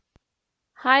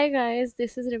Hi guys,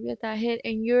 this is Rabia Tahir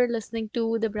and you're listening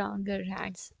to the Brown Girl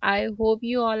Rants. I hope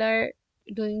you all are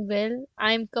doing well.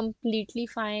 I'm completely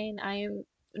fine. I am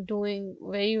doing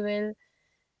very well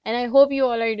and I hope you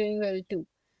all are doing well too.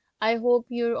 I hope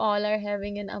you all are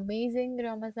having an amazing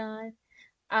Ramadan.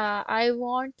 I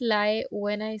won't lie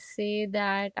when I say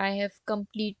that I have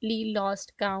completely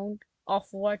lost count of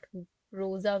what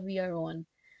rosa we are on.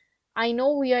 I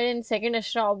know we are in second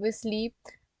Ashra, obviously.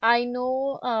 I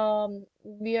know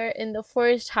we are in the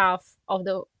first half of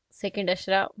the second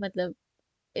Ashra. Matlab,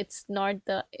 it's not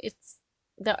the it's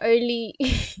the early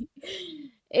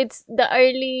it's the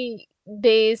early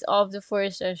days of the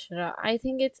first Ashra. I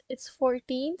think it's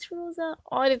 14th Rosa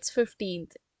or it's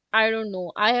 15th. I don't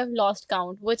know. I have lost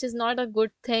count, which is not a good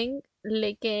thing.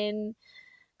 Lekin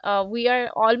we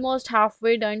are almost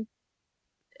halfway done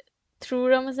through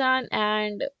Ramadan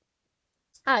and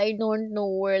I don't know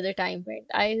where the time went.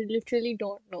 I literally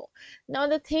don't know. Now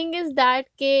the thing is that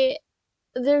the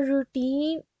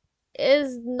routine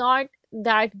is not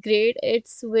that great.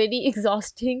 It's very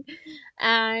exhausting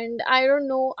and I don't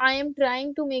know. I am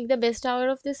trying to make the best out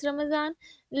of this Ramadan.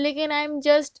 Lekin I'm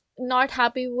just not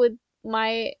happy with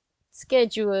my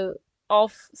schedule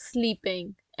of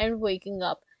sleeping and waking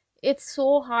up. It's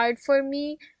so hard for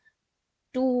me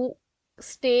to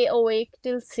stay awake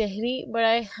till Sehri, but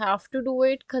I have to do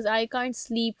it because I can't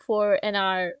sleep for an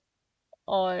hour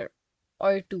or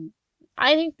two.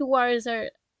 I think 2 hours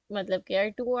are matlab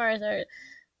kya 2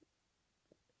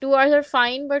 hours are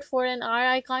fine, but for an hour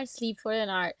I can't sleep for an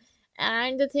hour.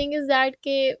 And the thing is that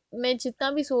के मैं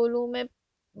जितना भी सो लूँ मैं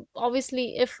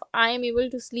obviously if I am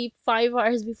able to sleep 5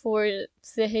 hours before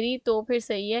सहरी तो फिर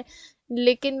सही है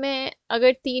लेकिन मैं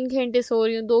अगर 3 घंटे सो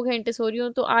रही हूँ 2 घंटे सो रही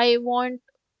हूँ तो I want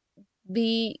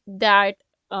be that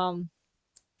um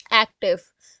active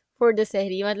for the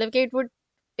sehri मतलब कि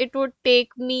it would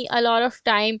take me a lot of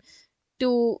time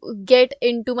to get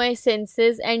into my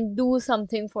senses and do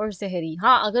something for sehri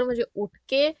हाँ अगर मुझे उठ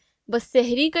के बस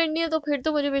सहरी करनी है तो फिर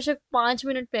तो मुझे बेशक 5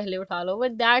 मिनट पहले उठा लो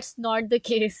but that's not the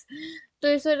case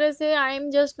तो इस वजह से I am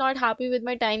just not happy with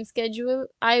my time schedule.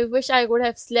 I wish I could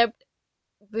have slept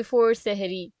before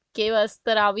सहरी के बस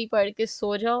तरावी पढ़ के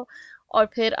सो जाओ और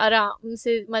फिर आराम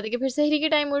से मतलब कि फिर सहरी के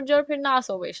टाइम उठ जाओ और फिर ना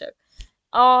सो बेशक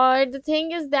और the thing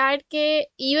is that के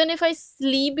even if I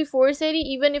sleep before सहरी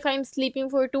even if I'm sleeping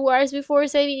for 2 hours before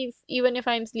सहरी even if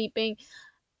I'm sleeping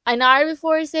an hour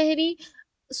before सहरी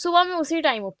सुबह मैं उसी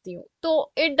टाइम उठती हूँ तो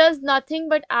it does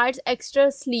nothing but adds extra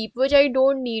sleep which I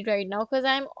don't need right now because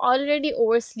I'm already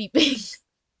oversleeping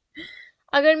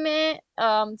अगर मैं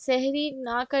सहरी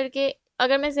ना करके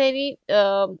अगर मैं सहरी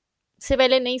से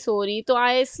पहले नहीं सो रही तो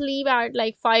आई स्लीप एट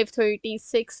लाइक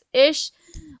 5:36 इश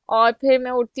और फिर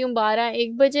मैं उठती हूँ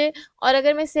 12-1 बजे और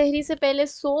अगर मैं सहरी से पहले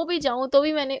सो भी जाऊँ तो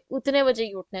भी मैंने उतने बजे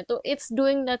ही उठना है तो it's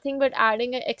doing nothing but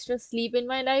adding extra sleep in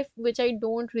my life which I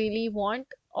don't really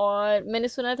want और मैंने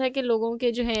सुना था कि लोगों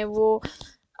के जो हैं वो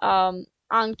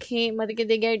आंखें मतलब कि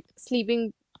they get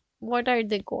sleeping what are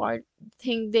they called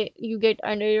think they you get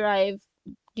under your eye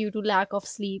due to lack of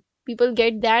sleep. People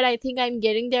get that. I think I'm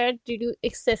getting that due to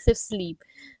excessive sleep.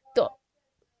 So,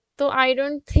 so I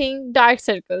don't think dark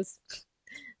circles.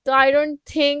 So I don't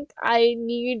think I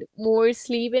need more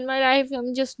sleep in my life.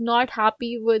 I'm just not happy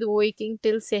with waking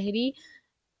till Sehri,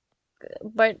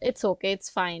 but it's okay. It's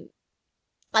fine.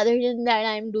 Other than that,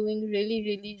 I'm doing really,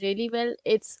 really, really well.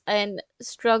 It's an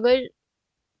struggle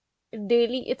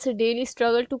daily. It's a daily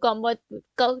struggle to come up.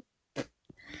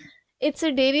 It's a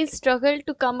daily struggle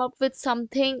to come up with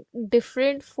something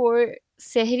different for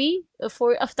Sehri, for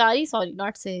Aftari, sorry,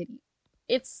 not Sehri.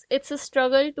 It's a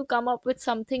struggle to come up with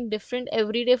something different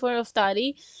every day for Aftari,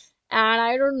 and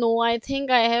I don't know. I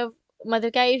think I have,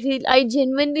 मतलब कि I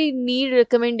genuinely need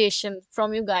recommendation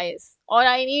from you guys, और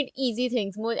I need easy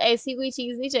things. मुझे ऐसी कोई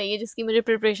चीज़ नहीं चाहिए जिसकी मुझे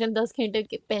प्रिपरेशन 10 घंटे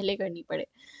के पहले करनी पड़े.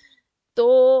 तो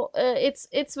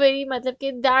it's very मतलब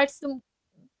कि that's the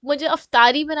मुझे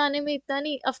अफ्तारी बनाने में इतना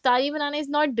नहीं अफ्तारी बनाना इज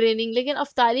नॉट ड्रेनिंग लेकिन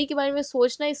अफ्तारी के बारे में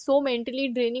सोचना इज सो मेंटली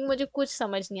ड्रेनिंग मुझे कुछ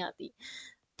समझ नहीं आती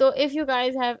तो if you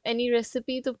guys have any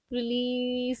recipe तो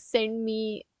please send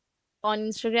me on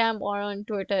Instagram और on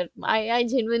Twitter I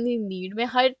genuinely need मैं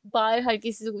हर बार हर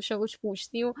किसी से कुछ ना कुछ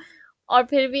पूछती हूँ और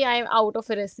फिर भी I am out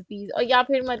of recipes और या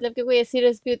फिर मतलब कि कोई ऐसी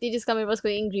रेसिपी होती है जिसका मेरे पास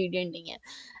कोई इंग्रेडिएंट नहीं है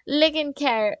लेकिन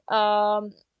खैर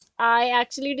आई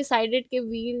एक्चुअली डिसाइडेड कि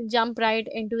we'll jump right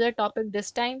into the topic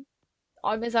this time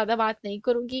और मैं ज़्यादा बात नहीं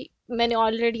करूँगी मैंने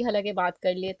ऑलरेडी हालांकि बात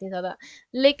कर ली इतनी ज़्यादा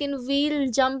लेकिन we'll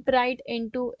jump right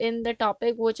into in the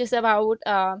topic which is about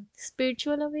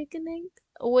spiritual awakening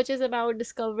which is about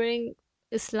discovering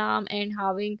Islam and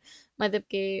having मतलब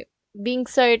के being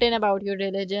certain about your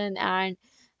religion and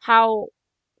how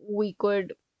we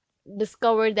could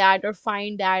discover that or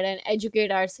find that and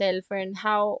educate ourselves and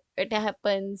how it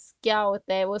happens, क्या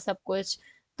होता है वो सब कुछ.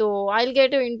 तो I'll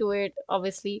get into it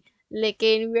obviously,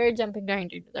 लेकिन we're jumping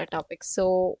right into that topic. So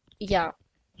yeah,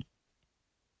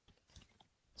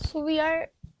 so we are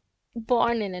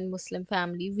born in a Muslim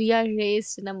family. We are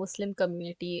raised in a Muslim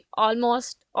community.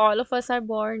 Almost all of us are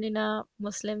born in a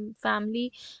Muslim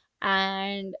family,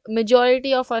 and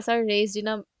majority of us are raised in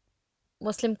a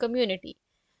Muslim community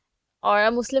or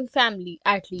a Muslim family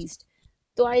at least.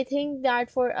 तो I think that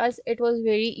for us it was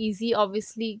very easy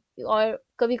obviously. और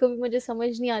कभी कभी मुझे समझ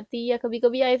नहीं आती, या कभी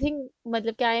कभी आई थिंक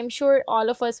मतलब कि आई am sure all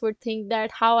of us would think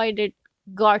that how I did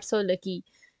got so lucky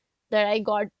that I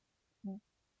got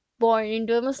born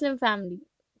into a Muslim family.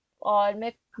 और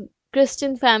मैं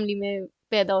क्रिश्चियन फैमिली में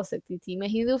पैदा हो सकती थी, मैं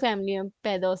हिंदू फैमिली में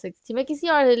पैदा हो सकती थी, मैं किसी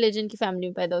और रिलीजन की फैमिली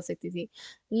में पैदा हो सकती थी,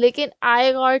 लेकिन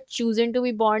I got chosen to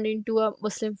be born into a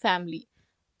Muslim family.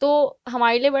 तो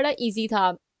हमारे लिए बड़ा इजी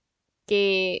था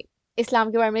कि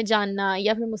इस्लाम के बारे में जानना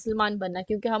या फिर मुसलमान बनना,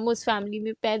 क्योंकि हम उस फैमिली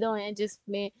में पैदा हुए हैं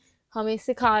जिसमें हमें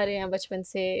सिखा रहे हैं बचपन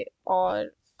से.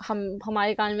 और हम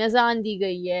हमारे कान में अजान दी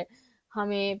गई है,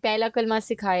 हमें पहला कलमा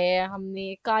सिखाया है,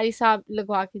 हमने कारी साहब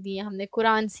लगवा के दिए, हमने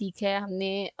कुरान सीखा है,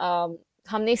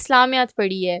 हमने इस्लामियात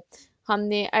पढ़ी है,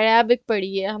 हमने अरबिक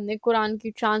पढ़ी है, हमने कुरान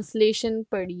की ट्रांसलेशन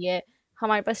पढ़ी है.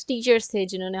 हमारे पास टीचर्स थे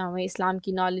जिन्होंने हमें इस्लाम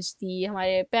की नॉलेज दी,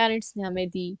 हमारे पेरेंट्स ने हमें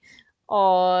दी.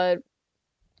 और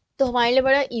तो हमारे लिए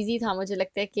बड़ा इजी था, मुझे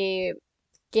लगता है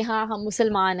कि हाँ हम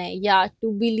मुसलमान हैं, या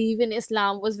to believe in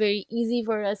Islam was very easy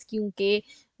for us, क्योंकि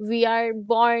we are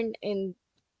born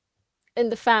in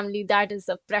the family that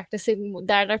are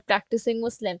practicing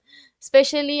Muslim.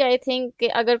 Especially I think कि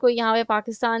अगर कोई यहाँ पे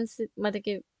पाकिस्तान से, मतलब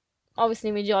कि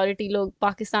ऑब्वियसली मेजोरिटी लोग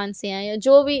पाकिस्तान से हैं, या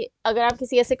जो भी, अगर आप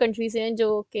किसी ऐसे कंट्री से हैं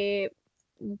जो कि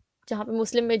जहाँ पे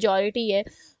मुस्लिम मेजोरिटी है,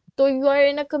 तो you are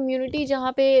in a community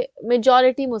जहाँ पे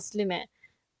मेजोरिटी मुस्लिम है.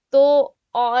 तो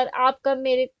और आपका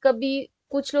मेरे कभी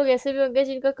कुछ लोग ऐसे भी होंगे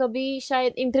जिनका कभी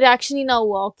शायद इंटरेक्शन ही ना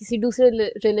हुआ हो किसी दूसरे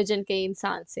रिलीजन के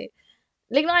इंसान से,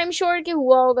 लेकिन आई एम श्योर कि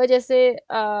हुआ होगा. जैसे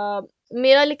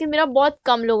मेरा बहुत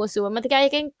कम लोगों से हुआ, मतलब क्या, आई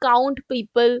कैन काउंट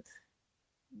पीपल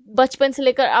बचपन से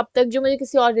लेकर अब तक जो मुझे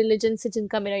किसी और रिलीजन से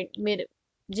जिनका मेरा मेरे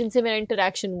जिनसे मेरा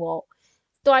इंटरेक्शन हुआ हो.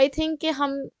 तो आई थिंक कि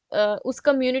हम उस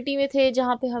कम्युनिटी में थे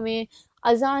जहाँ पे हमें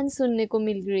अजान सुनने को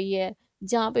मिल रही है,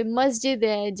 जहाँ पे मस्जिद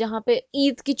है, जहाँ पे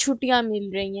ईद की छुट्टियां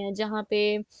मिल रही हैं, जहाँ पे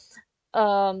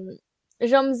अम,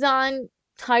 रमज़ान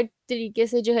हर तरीके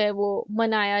से जो है वो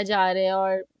मनाया जा रहा है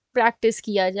और प्रैक्टिस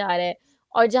किया जा रहा है.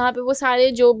 और जहाँ पे वो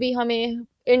सारे जो भी हमें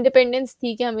इंडिपेंडेंस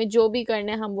थी कि हमें जो भी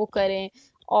करना है हम वो करें.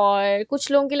 और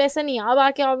कुछ लोगों के लिए ऐसा नहीं है, अब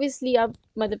आके ऑब्वियसली अब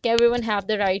मतलब कि everyone have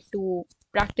the right to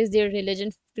practice their religion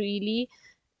freely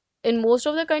in most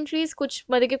of the countries. कुछ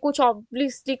मतलब कि कुछ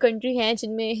ऑब्वियसली कंट्री हैं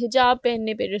जिनमें हिजाब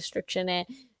पहनने पे रिस्ट्रिक्शन है,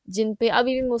 जिन पे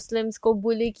अभी भी मुस्लिम्स को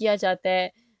बुली किया जाता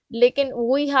है. लेकिन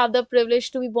we have the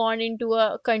privilege to be born into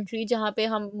a country जहाँ पे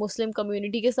हम मुस्लिम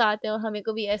कम्युनिटी के साथ हैं और हमें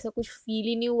कभी ऐसा कुछ फील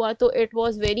ही नहीं हुआ. तो it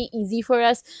was very easy for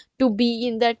us to be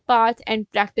in that path and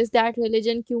practice that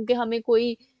religion, क्योंकि हमें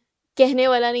कोई कहने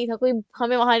वाला नहीं था, कोई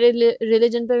हमें हमारे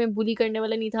रिलीजन पे हमें बुली करने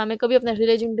वाला नहीं था, हमें कभी अपना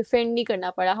रिलीजन डिफेंड नहीं करना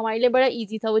पड़ा. हमारे लिए बड़ा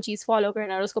इजी था वो चीज़ फॉलो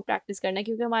करना और उसको प्रैक्टिस करना,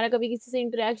 क्योंकि हमारा कभी किसी से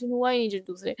इंटरेक्शन हुआ ही नहीं जो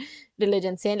दूसरे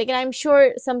रिलीजन से हैं. लेकिन I am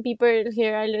sure some people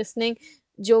here are listening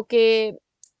जो कि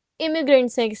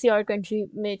इमिग्रेंट्स हैं, किसी और कंट्री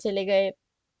में चले गए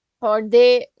और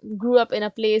दे grew up in a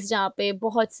place जहाँ पे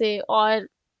बहुत से और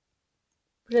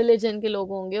रिलीजन के लोग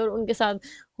होंगे और उनके साथ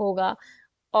होगा.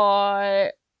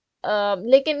 और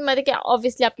लेकिन मतलब क्या,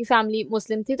 ऑब्वियसली आपकी फैमिली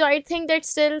मुस्लिम थी, तो I think that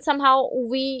still somehow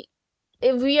we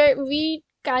we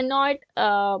cannot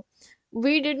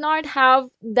we did not have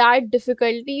that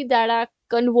difficulty that a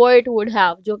convert would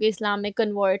have, जो कि इस्लाम में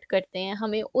कन्वर्ट करते हैं,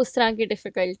 हमें उस तरह की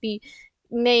डिफिकल्टी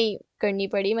नहीं करनी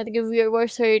पड़ी. मतलब कि वी वर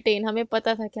सर्टेन, हमें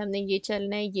पता था कि हमने ये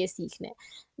चलना है, ये सीखना है.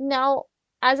 Now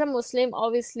as a Muslim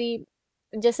obviously,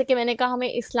 जैसे कि मैंने कहा, हमें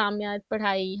इस्लामियात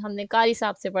पढ़ाई, हमने कारी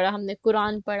साहब से पढ़ा, हमने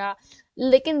कुरान पढ़ा,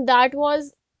 लेकिन that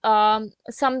was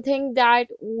something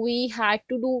that we had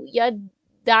to do, या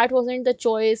that wasn't the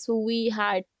choice we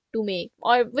had to make,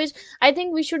 or which I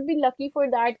think we should be lucky for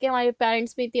that कि हमारे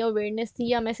पेरेंट्स में इतनी अवेयरनेस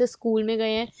थी, हम ऐसे स्कूल में गए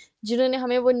हैं जिन्होंने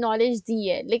हमें वो नॉलेज दी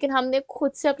है, लेकिन हमने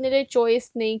खुद से अपने लिए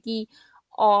चॉइस नहीं की.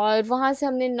 और वहाँ से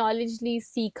हमने नॉलेज ली,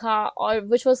 सीखा, और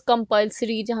विच वॉज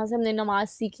कंपल्सरी, जहाँ से हमने नमाज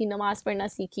सीखी, नमाज पढ़ना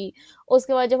सीखी.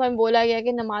 उसके बाद जब हमें बोला गया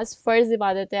कि नमाज फ़र्ज़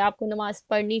इबादत है, आपको नमाज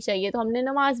पढ़नी चाहिए, तो हमने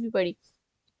नमाज भी पढ़ी.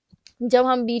 जब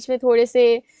हम बीच में थोड़े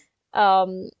से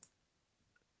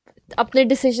अपने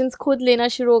डिसीजंस खुद लेना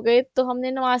शुरू हो गए, तो हमने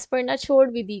नमाज पढ़ना छोड़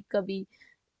भी दी कभी.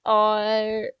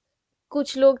 और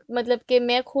कुछ लोग मतलब कि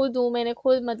मैं खुद हूँ, मैंने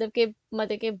खुद मतलब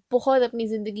कि बहुत अपनी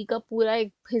जिंदगी का पूरा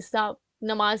एक हिस्सा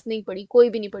नमाज नहीं पढ़ी, कोई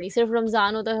भी नहीं पढ़ी, सिर्फ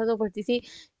रमजान होता था तो पढ़ती थी,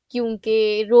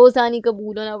 क्योंकि रोजा नहीं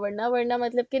कबूल होना, वरना वरना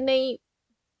मतलब कि नहीं।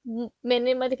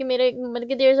 मैंने मतलब कि मेरे मतलब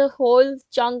कि there is a whole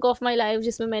chunk of my life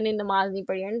जिसमें मैंने नमाज नहीं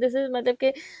पढ़ी, एंड दिस इज मतलब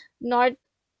कि not,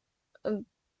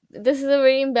 this is a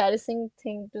very embarrassing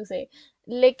thing to say.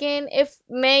 लेकिन इफ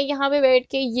मैं यहाँ पे बैठ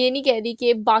के ये नहीं कह रही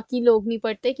कि बाकी लोग नहीं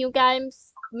पढ़ते, क्योंकि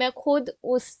मैं खुद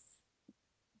उस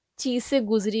चीज से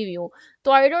गुजरी हुई हूँ।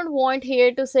 तो I don't want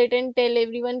here to sit and tell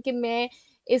everyone कि मैं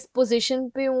इस पोजीशन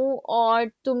पे हूँ और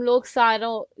तुम लोग सारा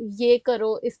ये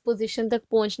करो इस पोजीशन तक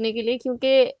पहुंचने के लिए,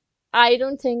 क्योंकि I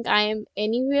don't think I am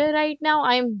anywhere right now.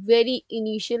 I am very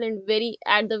initial and very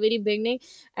at the very beginning,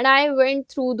 and I went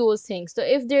through those things. So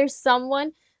if there's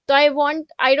someone, so I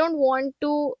don't want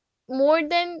to more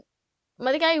than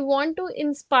मतलब कि I want to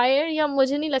inspire, या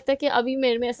मुझे नहीं लगता कि अभी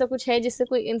मेरे में ऐसा कुछ है जिससे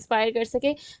कोई इंस्पायर कर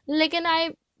सके, लेकिन I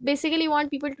basically want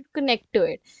people to connect to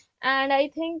it. And I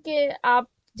think कि आप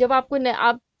जब आप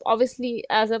ऑब्वियसली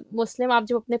एज अ मुस्लिम, आप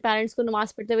जब अपने पेरेंट्स को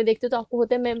नमाज पढ़ते हुए देखते हो तो आपको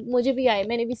होता है मैं मुझे भी आए,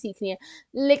 मैंने भी सीखनी है।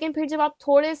 लेकिन फिर जब आप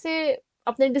थोड़े से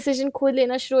अपने डिसीजन खुद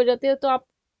लेना शुरू हो जाते हो तो आप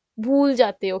भूल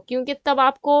जाते हो, क्योंकि तब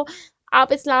आपको,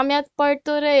 आप इस्लामियात पढ़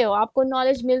तो रहे हो, आपको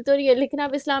नॉलेज मिल तो रही है, लेकिन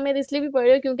आप इस्लामियात इसलिए भी पढ़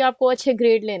रहे हो क्योंकि आपको अच्छे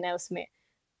ग्रेड लेना है उसमें,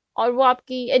 और वो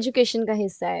आपकी एजुकेशन का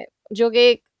हिस्सा है, जो कि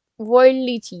एक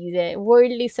वर्ल्डली चीज है,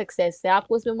 वर्ल्डली सक्सेस है,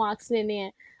 आपको उसमें मार्क्स लेने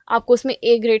हैं, आपको उसमें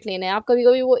ए ग्रेड लेना है। आप कभी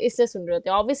कभी वो इससे सुन रहे होते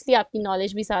हैं, ऑब्वियसली आपकी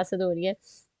नॉलेज भी साथ साथ हो रही है,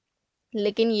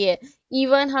 लेकिन ये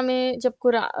इवन हमें जब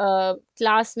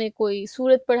क्लास में कोई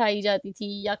सूरत पढ़ाई जाती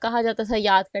थी या कहा जाता था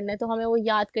याद करना है, तो हमें वो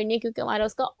याद करनी है क्योंकि हमारा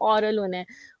उसका ऑरल होना है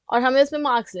और हमें उसमें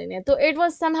मार्क्स लेने हैं, तो it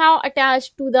was somehow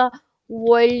attached to the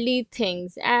worldly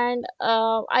things. And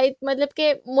I मतलब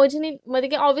कि मुझे नहीं मतलब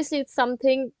कि obviously it's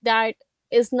something that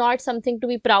is not something to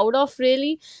be proud of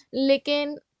really,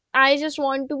 लेकिन I just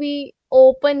want to be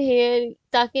open here,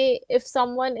 ताकि if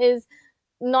someone is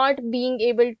not being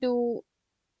able to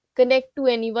connect to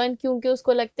anyone, क्योंकि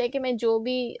उसको लगता है कि मैं जो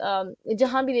भी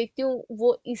जहाँ भी देखती हूँ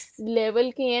वो इस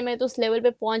लेवल के हैं, मैं तो उस लेवल पे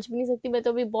पहुंच भी नहीं सकती, मैं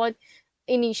तो अभी बहुत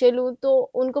इनिशियल हूँ, तो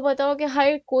उनको पता हो कि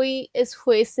हर कोई इस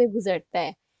फेज से गुजरता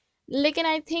है। लेकिन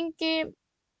आई थिंक कि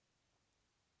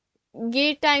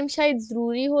ये टाइम शायद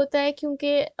ज़रूरी होता है,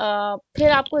 क्योंकि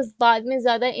फिर आपको इस बाद में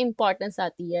ज़्यादा इम्पोर्टेंस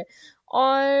आती है,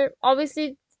 और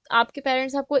ऑब्वियसली आपके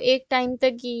पेरेंट्स आपको एक टाइम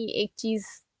तक ही एक चीज़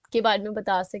के बारे में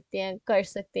बता सकते हैं, कर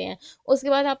सकते हैं, उसके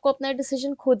बाद आपको अपना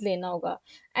डिसीजन खुद लेना होगा।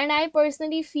 एंड आई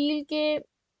पर्सनली फील के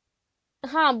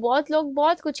हाँ, बहुत लोग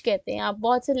बहुत कुछ कहते हैं, आप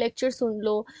बहुत से लेक्चर सुन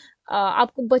लो,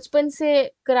 आपको बचपन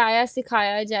से कराया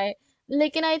सिखाया जाए,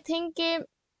 लेकिन आई थिंक कि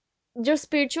जो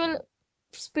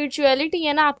स्पिरिचुअलिटी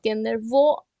है ना आपके अंदर,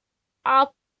 वो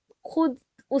आप खुद,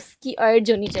 उसकी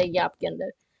अर्ज होनी चाहिए आपके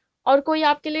अंदर, और कोई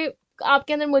आपके लिए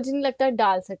आपके अंदर मुझे नहीं लगता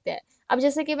डाल सकता है। अब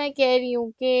जैसे कि मैं कह रही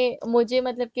हूँ कि मुझे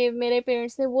मतलब कि मेरे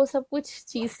पेरेंट्स ने वो सब कुछ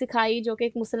चीज़ सिखाई जो कि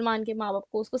एक मुसलमान के माँ बाप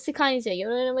को उसको सिखानी चाहिए,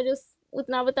 उन्होंने मुझे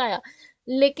उतना बताया,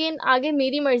 लेकिन आगे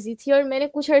मेरी मर्जी थी और मैंने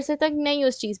कुछ अरसे तक नहीं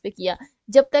उस चीज़ पे किया,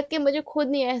 जब तक कि मुझे खुद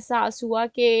नहीं एहसास हुआ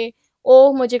कि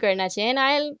ओह मुझे करना चाहिए। And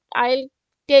I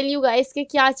tell you guys कि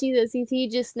क्या चीज़ ऐसी थी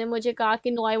जिसने मुझे कहा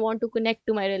कि no, I want to connect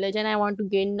to my religion, I want to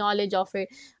gain knowledge of it,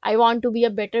 I want to be a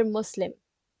better Muslim.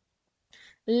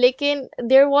 लेकिन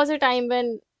there was a time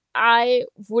when I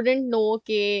wouldn't know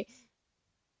कि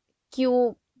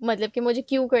क्यों, मतलब कि मुझे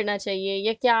क्यों करना चाहिए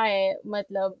या क्या है,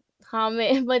 मतलब हाँ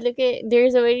मैं मतलब कि देयर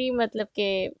इज अ वेरी मतलब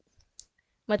कि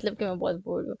मैं बहुत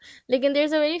बोल रही हूँ, लेकिन there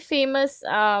is a very famous,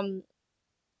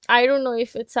 I don't know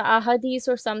if it's a हदीस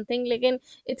और समथिंग, लेकिन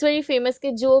इट्स वेरी फेमस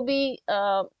कि जो भी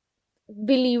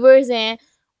बिलीवर्स हैं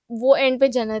वो एंड पे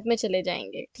जन्नत में चले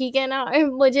जाएंगे, ठीक है ना।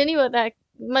 मुझे नहीं पता,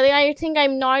 मतलब I think I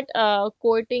am not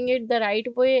quoting it the right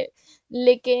way,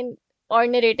 लेकिन और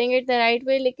narrating it the right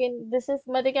way, लेकिन दिस इज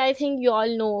मतलब I think you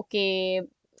all know के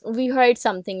we heard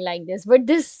something like this, but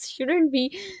this shouldn't be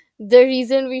the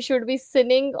reason we should be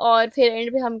sinning, और फिर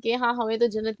and पे हम के हाँ हमें तो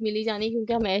जन्नत मिली जानी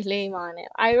क्योंकि हम अहले ईमान है।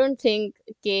 आई डोंट थिंक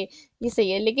कि ये सही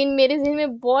है, लेकिन मेरे ज़हन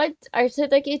में बहुत अरसे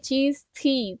तक ये चीज़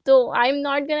थी, तो आई am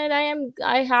not gonna,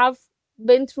 I have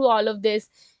been through all of this,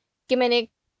 कि मैंने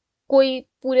कोई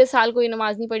पूरे साल कोई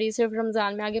नमाज नहीं पढ़ी, सिर्फ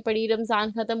रमज़ान में आगे पढ़ी,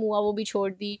 रमज़ान ख़त्म हुआ वो भी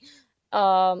छोड़ दी,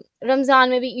 रमज़ान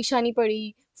में भी ईशा नहीं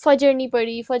पढ़ी, फजर नहीं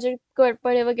पढ़ी, फजर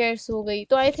पढ़े बगैर सो गई।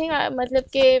 तो आई थिंक मतलब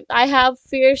कि I have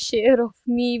fair share of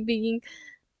me being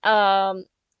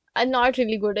a not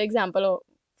really good example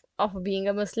of being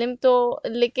a Muslim. तो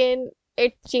लेकिन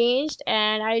it changed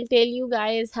and I'll tell you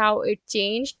guys how it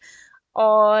changed।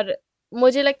 और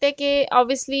मुझे लगता है कि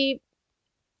obviously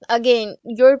again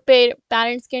your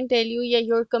parents can tell you, या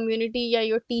your community या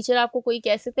your teacher आपको कोई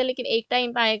कह सकता है, लेकिन एक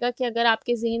टाइम आएगा कि अगर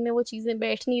आपके जहन में वो चीज़ें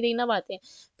बैठ नहीं रही ना, बातें,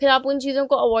 फिर आप उन चीज़ों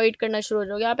को अवॉइड करना शुरू हो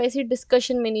जाओगे, आप ऐसी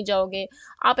डिस्कशन में नहीं जाओगे,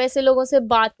 आप ऐसे लोगों से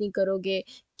बात नहीं करोगे,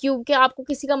 क्योंकि आपको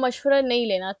किसी का मशवरा नहीं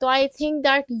लेना। तो I think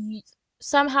that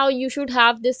somehow you should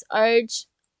have this urge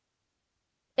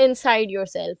inside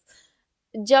yourself।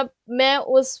 जब मैं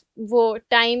उस वो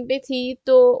टाइम पे थी,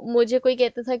 तो मुझे कोई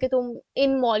कहता था कि तुम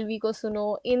इन मौलवी को सुनो,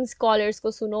 इन स्कॉलर्स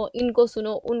को सुनो, इनको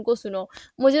सुनो, उनको सुनो,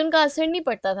 मुझे उनका असर नहीं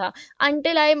पड़ता था,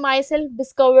 until I myself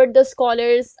discovered the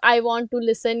scholars I want to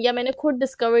listen, या मैंने खुद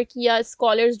डिस्कवर किया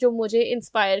स्कॉलर्स जो मुझे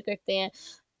इंस्पायर करते हैं।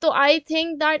 तो I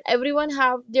think that everyone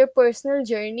have their personal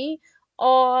journey.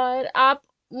 और आप,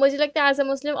 मुझे लगता है as a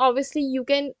Muslim obviously you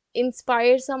can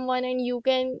inspire someone and you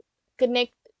can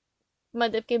connect,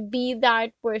 मतलब कि बी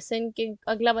दैट पर्सन के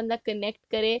अगला बंदा कनेक्ट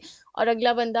करे और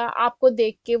अगला बंदा आपको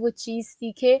देख के वो चीज़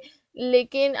सीखे।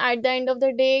 लेकिन at the end of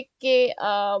the day के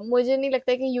मुझे नहीं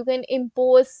लगता कि you can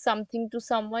impose something to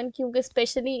someone, क्योंकि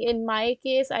specially in my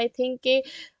case I think के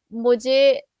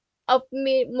मुझे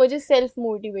अपने मुझे सेल्फ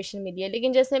मोटिवेशन मिली है।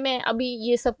 लेकिन जैसे मैं अभी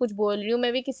ये सब कुछ बोल रही हूँ,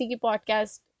 मैं भी किसी की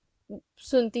पॉडकास्ट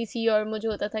सुनती थी और मुझे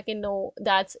होता था कि नो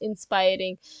दैट्स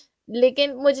इंस्पायरिंग,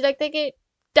 लेकिन मुझे लगता है कि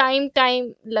टाइम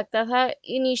टाइम लगता था।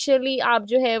 इनिशियली आप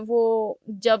जो है वो,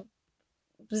 जब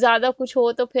ज़्यादा कुछ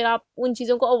हो तो फिर आप उन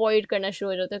चीज़ों को अवॉइड करना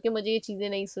शुरू हो जाते हो कि मुझे ये चीज़ें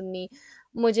नहीं सुननी,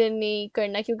 मुझे नहीं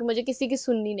करना, क्योंकि मुझे किसी की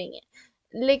सुननी नहीं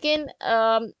है। लेकिन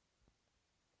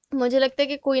मुझे लगता है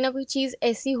कि कोई ना कोई चीज़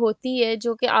ऐसी होती है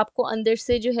जो कि आपको अंदर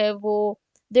से जो है वो,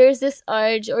 देयर इज दिस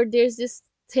अर्ज और there is this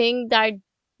thing that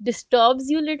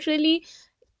disturbs you literally,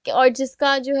 और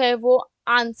जिसका जो है वो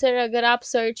आंसर अगर आप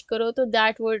सर्च करो तो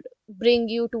that would bring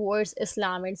you towards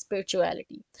Islam and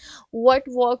spirituality. What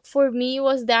worked for me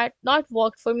was that, not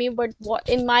worked for me, but what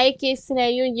in my case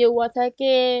scenario ये हुआ था कि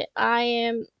I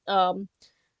am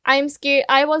I'm scared,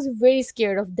 I was very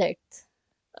scared of death,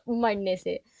 मरने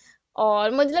से।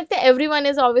 और मुझे लगता है एवरीवन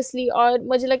इज ऑब्वियसली, और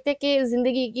मुझे लगता है कि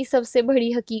जिंदगी की सबसे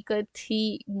बड़ी हकीकत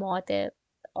ही मौत है।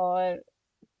 और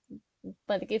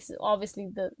मतलब कि इट्स ऑब्वियसली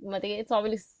द, मतलब कि it's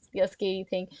obviously a scary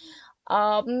thing.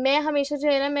 मैं हमेशा जो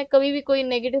है ना, मैं कभी भी कोई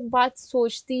नेगेटिव बात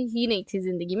सोचती ही नहीं थी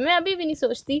ज़िंदगी में, मैं अभी भी नहीं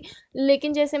सोचती।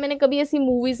 लेकिन जैसे मैंने कभी ऐसी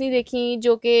मूवीज़ नहीं देखी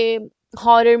जो कि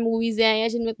हॉरर मूवीज़ हैं, या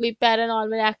जिनमें कोई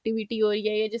पैरानॉर्मल एक्टिविटी हो रही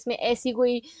है, या जिसमें ऐसी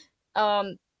कोई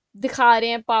अम, दिखा रहे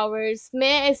हैं पावर्स,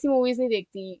 मैं ऐसी मूवीज़ नहीं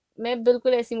देखती। मैं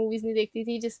बिल्कुल ऐसी मूवीज़ नहीं देखती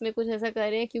थी जिसमें कुछ ऐसा कर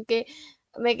रहे हैं, क्योंकि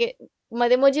मैं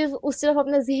मतलब मुझे उस तरफ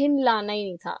अपना जहन लाना ही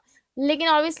नहीं था। लेकिन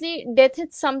obviously death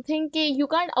is something कि you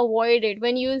can't avoid it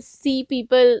when you see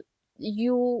people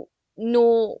you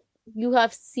know, you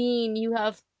have seen, you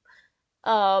have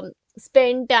um,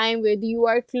 spent time with, you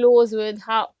are close with,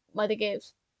 how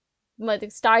मतलब कि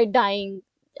start dying,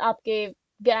 आपके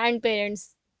ग्रैंड पेरेंट्स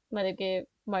मतलब के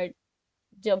मर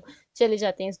जब चले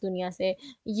जाते हैं इस दुनिया से,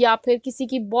 या फिर किसी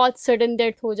की बहुत सडन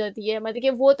डेथ हो जाती है, मतलब कि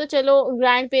वो तो चलो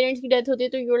ग्रैंड पेरेंट्स की डेथ होती है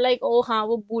तो यूर लाइक ओ हाँ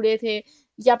वो बूढ़े थे,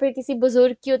 या फिर किसी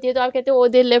बुजुर्ग की होती है तो आप कहते हो ओ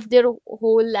they live their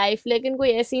whole life. लेकिन कोई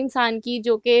ऐसी इंसान की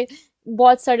जो कि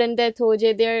बहुत सडन डेथ हो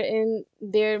जाए, there in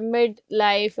their mid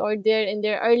life और there in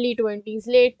their early twenties,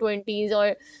 late twenties,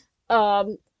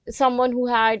 और someone who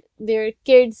had their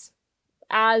kids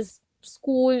as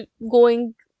school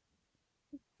going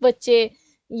बच्चे,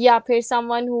 या फिर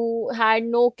someone who had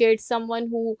no kids, someone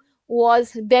who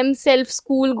was themselves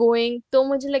school going, तो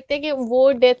मुझे लगता है कि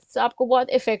वो डेथ्स आपको बहुत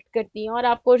इफेक्ट करती हैं और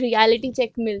आपको रियलिटी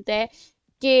चेक मिलता है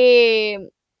कि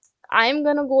I am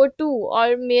gonna go to.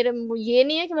 और मेरे ये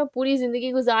नहीं है कि मैं पूरी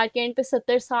जिंदगी गुजार के एंड पे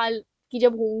 70 साल की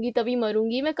जब होंगी तभी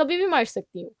मरूंगी, मैं कभी भी मर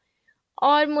सकती हूँ।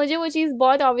 और मुझे वो चीज़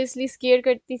बहुत ऑब्वियसली स्केयर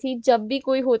करती थी, जब भी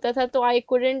कोई होता था तो आई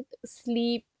कुडंट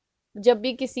स्लीप। जब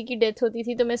भी किसी की डेथ होती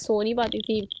थी तो मैं सो नहीं पाती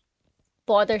थी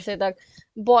बहुत अरसे तक,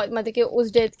 बहुत मतलब कि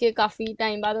उस डेथ के काफ़ी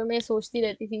टाइम बाद, और मैं सोचती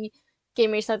रहती थी कि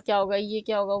मेरे साथ क्या होगा, ये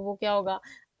क्या होगा, वो क्या होगा।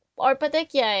 और पता है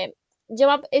क्या है, जब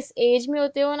आप इस एज में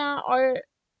होते हो ना, और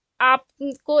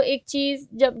आपको एक चीज़,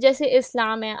 जब जैसे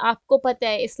इस्लाम है, आपको पता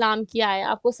है इस्लाम क्या है,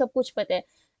 आपको सब कुछ पता है,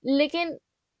 लेकिन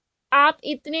आप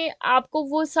इतने, आपको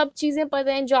वो सब चीज़ें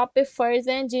पता हैं जो आप पे फ़र्ज़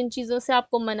हैं, जिन चीज़ों से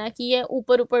आपको मना की है,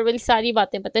 ऊपर ऊपर वाली सारी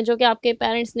बातें पता हैं जो कि आपके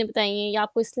पेरेंट्स ने बताई हैं या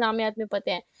आपको इस्लामियात में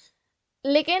पता है।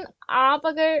 लेकिन आप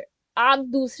अगर आप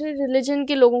दूसरे रिलीजन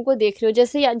के लोगों को देख रहे हो,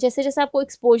 जैसे जैसे जैसे आपको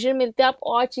एक्सपोजर मिलता है आप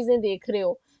और चीज़ें देख रहे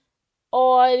हो,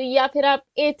 और या फिर आप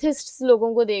एथिस्ट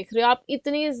लोगों को देख रहे हो, आप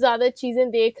इतनी ज़्यादा चीज़ें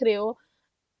देख रहे हो,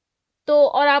 तो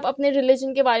और आप अपने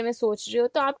रिलीजन के बारे में सोच रहे हो,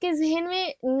 तो आपके जहन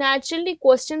में नेचुरली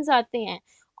क्वेश्चंस आते हैं,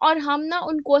 और हम ना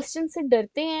उन क्वेश्चन से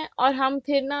डरते हैं और हम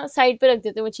फिर ना साइड पे रख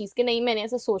देते हैं वो चीज़ कि नहीं मैंने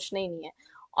ऐसा सोचना ही नहीं है।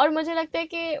 और मुझे लगता है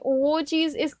कि वो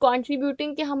चीज़ इज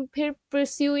कंट्रीब्यूटिंग कि हम फिर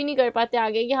परस्यू ही नहीं कर पाते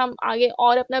आगे, कि हम आगे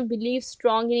और अपना बिलीफ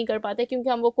स्ट्रांग ही नहीं कर पाते, क्योंकि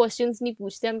हम वो क्वेश्चंस नहीं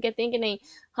पूछते। हम कहते हैं कि नहीं,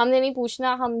 हमने नहीं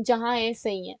पूछना, हम जहाँ हैं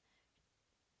सही हैं।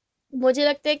 मुझे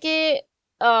लगता है कि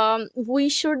we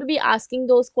should be asking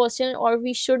those questions, or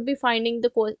we should be finding the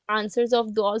answers of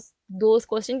those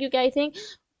questions, क्योंकि आई थिंक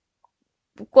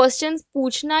क्वेश्चंस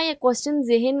पूछना या क्वेश्चन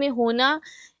जहन में होना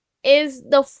is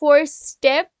the first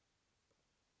step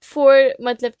for,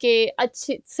 मतलब कि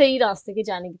अच्छे सही रास्ते के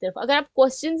जाने की तरफ। अगर आप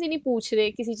क्वेश्चन ही नहीं पूछ रहे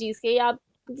किसी चीज के, या आप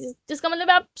जिसका मतलब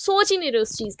है आप सोच ही नहीं रहे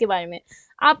उस चीज के बारे में,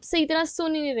 आप सही तरह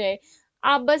सुन ही नहीं रहे,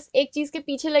 आप बस एक चीज के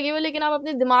पीछे लगे हुए, लेकिन आप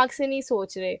अपने दिमाग से नहीं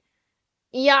सोच रहे,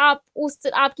 या आप उस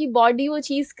आपकी बॉडी वो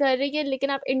चीज कर रही है, लेकिन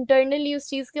आप इंटरनली उस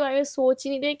चीज के बारे में सोच ही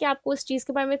नहीं रहे, कि आपको उस चीज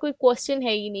के बारे में कोई क्वेश्चन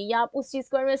है ही नहीं, या आप उस चीज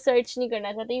के बारे में सर्च नहीं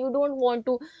करना चाहते, you don't want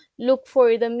to look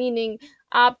for the meaning.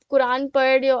 आप कुरान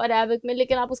पढ़ रहे हो अरेबिक में,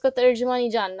 लेकिन आप उसका तर्जुमा नहीं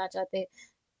जानना चाहते,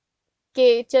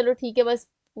 कि चलो ठीक है बस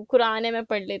कुरान है मैं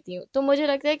पढ़ लेती हूँ। तो मुझे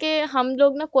लगता है कि हम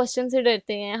लोग ना क्वेश्चन से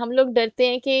डरते हैं, हम लोग डरते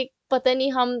हैं कि पता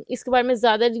नहीं हम इसके बारे में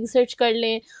ज्यादा रिसर्च कर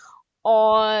लें,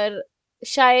 और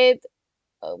शायद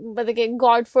मतलब कि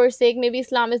God for sake maybe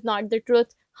इस्लाम इज नॉट द ट्रुथ,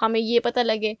 हमें ये पता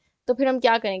लगे, तो फिर हम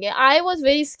क्या करेंगे। I was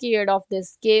very scared of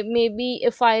this, कि maybe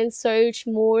if I search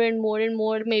more and more and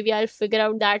more, maybe I figure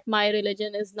out that my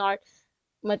religion is not,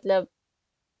 मतलब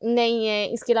नहीं है,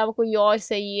 इसके अलावा कोई और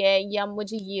सही है, या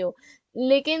मुझे ये हो।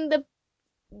 लेकिन the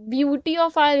beauty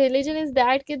of our religion is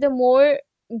that कि the more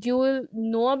you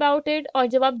know about it, और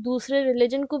जब आप दूसरे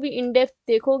रिलीजन को भी इन डेप्थ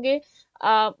देखोगे,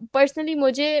 पर्सनली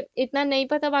मुझे इतना नहीं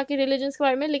पता बाकी रिलीजन्स के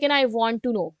बारे में, लेकिन आई वांट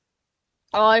टू नो।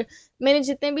 और मैंने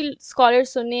जितने भी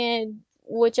स्कॉलर्स सुने हैं,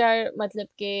 वो चार मतलब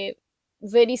के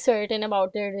very certain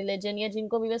about their religion, या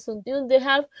जिनको भी मैं सुनती हूँ, दे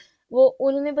हैव, वो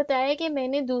उन्होंने बताया कि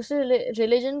मैंने दूसरे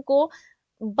रिलीजन को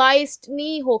बाइस्ड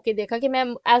नहीं होके देखा, कि मैं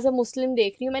एज अ मुस्लिम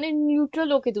देख रही हूँ, मैंने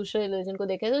न्यूट्रल होके दूसरे रिलीजन को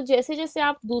देखा है। तो जैसे जैसे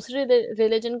आप दूसरे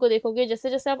रिलीजन को देखोगे, जैसे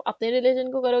जैसे आप अपने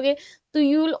रिलीजन को करोगे, तो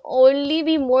you will only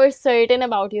be more certain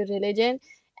about your religion,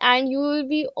 and you will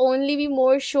be only be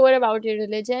more sure about your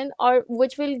religion, or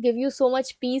which will give you so much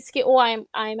peace कि oh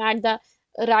I'm at the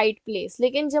right place।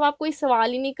 लेकिन जब आप कोई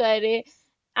सवाल ही नहीं कर रहे,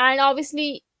 and obviously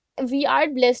we are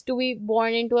blessed to be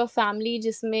born into a family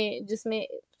जिसमें जिसमें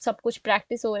सब कुछ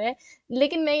प्रैक्टिस हो रहा है,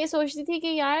 लेकिन मैं ये सोचती थी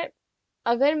कि यार,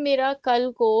 अगर मेरा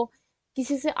कल को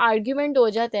किसी से आर्ग्यूमेंट हो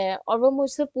जाता है, और वो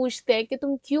मुझसे पूछते हैं कि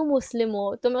तुम क्यों मुस्लिम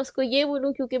हो, तो मैं उसको ये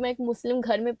बोलूँ क्योंकि मैं एक मुस्लिम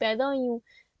घर में पैदा हुई हूँ,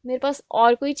 मेरे पास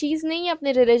और कोई चीज़ नहीं है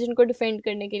अपने रिलीजन को डिफेंड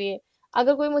करने के लिए।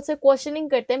 अगर कोई मुझसे क्वेश्चनिंग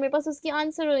करता है, मेरे पास उसकी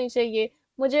आंसर होनी चाहिए।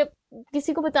 मुझे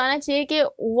किसी को बताना चाहिए कि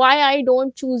Y I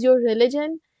don't choose your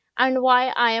religion, and Y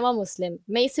I am a मुस्लिम।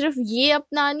 मैं सिर्फ ये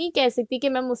अपना नहीं कह सकती कि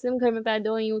मैं मुस्लिम घर में पैदा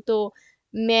हुई हूँ, तो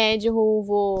मैं जो हूँ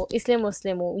वो इसलिए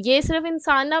मुस्लिम हूँ। ये सिर्फ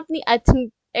इंसान ना अपनी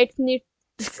एथनिक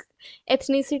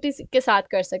एथनिसिटी के साथ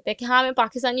कर सकता है, कि हाँ मैं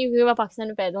पाकिस्तानी हूँ, मैं पाकिस्तान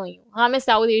में पैदा हुई हूँ, हाँ मैं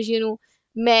साउथ एशियन हूँ,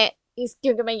 मैं इस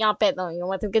क्योंकि मैं यहाँ पैदा हुई हूँ,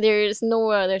 मतलब कि there is no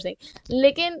other thing.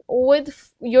 लेकिन with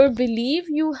your believe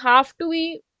you have to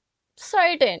be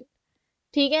certain,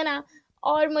 ठीक है ना।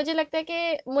 और मुझे लगता है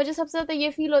कि मुझे सबसे ज्यादा ये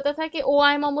फील होता था कि ओ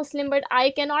I am a Muslim but I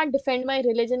can not defend my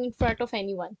religion in front of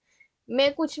any one.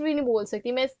 मैं कुछ भी नहीं बोल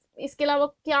सकती, मैं इसके अलावा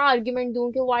क्या आर्ग्यूमेंट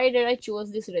दूं कि why did I choose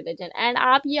this religion. And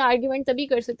आप ये आर्ग्यूमेंट तभी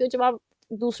कर सकते हो जब आप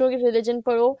दूसरों के रिलीजन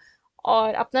पढ़ो,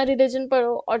 और अपना रिलीजन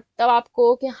पढ़ो, और तब आप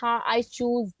कहो कि हाँ I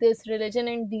choose this religion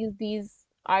and these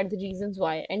are the reasons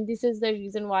why, and this is the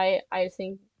reason why I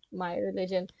think my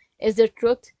religion is the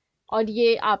truth. और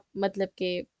ये आप मतलब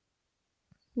कि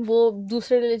वो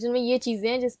दूसरे रिलीजन में ये चीजें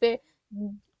हैं जिसपे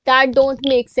that don't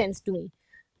make sense to me.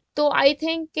 तो I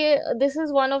think this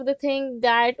is one of the thing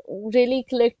that really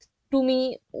clicked to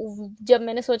me, जब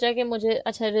मैंने सोचा कि मुझे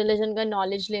अच्छा रिलीजन का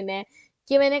नॉलेज लेना है।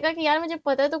 कि मैंने कहा कि यार मुझे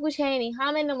पता तो कुछ है ही नहीं,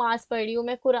 हाँ मैं नमाज पढ़ रही हूँ,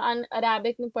 मैं कुरान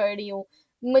अरेबिक में पढ़ रही हूँ,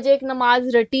 मुझे एक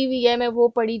नमाज रटी हुई है, मैं वो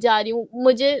पढ़ी जा रही हूँ,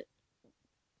 मुझे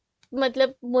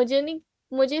मतलब मुझे नहीं,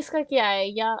 मुझे इसका क्या है,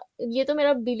 या ये तो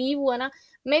मेरा बिलीव हुआ ना।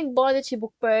 मैं एक बहुत अच्छी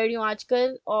बुक पढ़ रही हूँ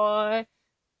आजकल, और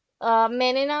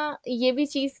मैंने ना ये भी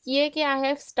चीज़ की है कि I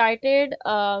have started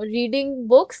reading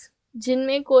books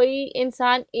जिनमें कोई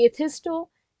इंसान एथिस्ट हो,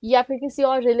 या फिर किसी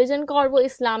और रिलीजन का, और वो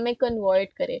इस्लाम में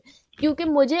कन्वर्ट करे, क्योंकि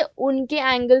मुझे उनके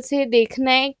एंगल से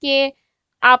देखना है कि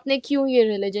आपने क्यों ये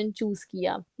रिलीजन चूज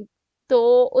किया। तो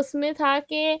उसमें था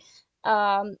कि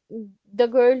द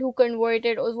गर्ल हु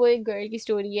कन्वर्टेड, वो एक गर्ल की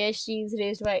स्टोरी है, she is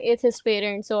raised bye atheist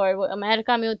parents, और वो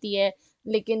अमेरिका में होती है,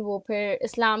 लेकिन वो फिर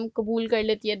इस्लाम कबूल कर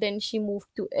लेती है, then she move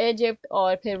to Egypt,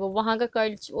 और फिर वो वहाँ का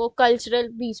वो कल्चरल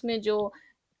बीच में जो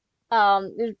अम,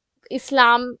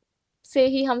 इस्लाम से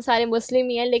ही हम सारे मुस्लिम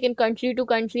ही हैं, लेकिन country to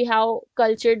country how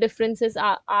culture differences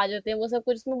आ जाते हैं, वो सब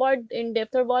कुछ उसमें बहुत इन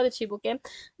डेप्थ और बहुत अच्छी बुक है।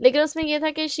 लेकिन उसमें ये था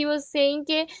कि शी वाज सेइंग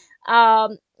कि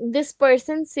दिस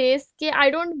पर्सन सेज कि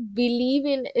I don't believe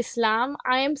in Islam,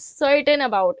 I am certain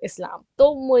about इस्लाम।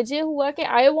 तो मुझे हुआ कि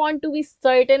आई want to be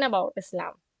certain about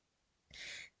इस्लाम।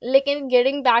 लेकिन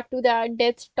getting back to that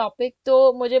death topic,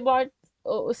 तो मुझे बहुत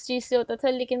उस चीज़ से होता था।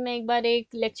 लेकिन मैं एक बार एक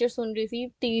लेक्चर सुन रही थी,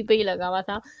 टीवी पे ही लगा हुआ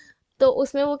था, तो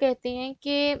उसमें वो कहते हैं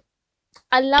कि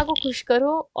अल्लाह को खुश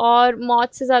करो और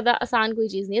मौत से ज़्यादा आसान कोई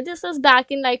चीज़ नहीं है। This was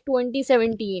back in like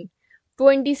 2017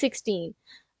 2016।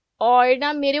 और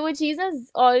ना मेरे वो चीज़ ना,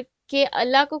 और कि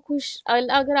अल्लाह को खुश,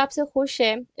 अल्लाह अगर आपसे खुश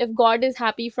है, if God is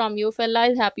happy from you, if Allah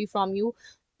is happy from you,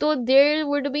 तो there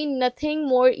would be nothing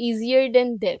more easier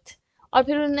than death. और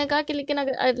फिर उन्होंने कहा कि लेकिन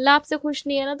अगर अल्लाह आपसे खुश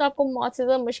नहीं है ना, तो आपको मौत से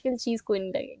ज़्यादा मुश्किल चीज़ कोई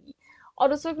नहीं लगेगी।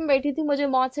 और उस वक्त मैं बैठी थी, मुझे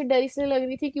मौत से डर इसलिए लग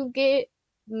रही थी क्योंकि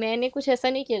मैंने कुछ ऐसा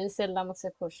नहीं किया जिससे अल्लाह मुझसे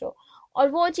खुश हो। और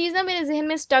वो चीज़ ना मेरे जहन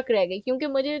में स्टक रह गई, क्योंकि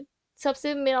मुझे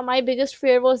सबसे मेरा my biggest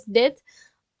fear was death.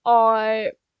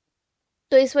 और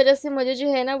तो इस वजह से मुझे जो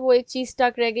है ना, वो एक चीज़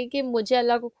स्टक रह गई कि मुझे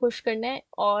अल्लाह को खुश करना है,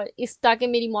 और इस ताकि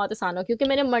मेरी मौत आसान हो, क्योंकि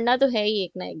मैंने मरना तो है ही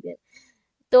एक ना एक दिन।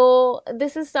 तो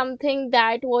this is something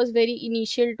that was very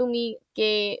initial to me,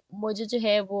 कि मुझे जो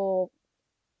है वो,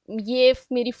 ये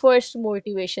मेरी फर्स्ट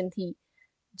मोटिवेशन थी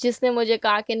जिसने मुझे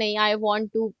कहा कि नहीं, आई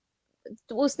वांट टू।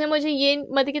 तो उसने मुझे ये,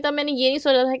 मतलब कि तब मैंने ये नहीं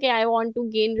सोचा था कि आई want to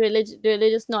gain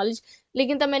religious knowledge,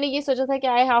 लेकिन तब मैंने ये सोचा था कि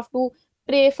I have to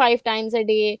pray 5 times a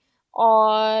day,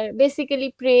 और basically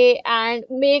pray and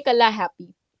make Allah happy.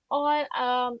 और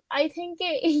आई थिंक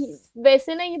कि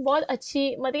वैसे ना ये बहुत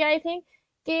अच्छी, मतलब आई थिंक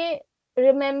कि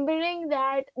remembering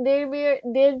that there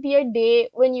be a day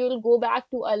when you will go back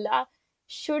to Allah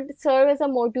should serve as a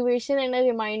motivation and a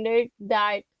reminder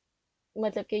that,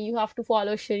 मतलब कि you have to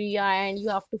follow Sharia and you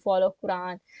have to follow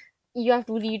Quran, you have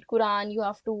to read Quran, you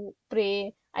have to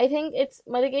pray. I think it's,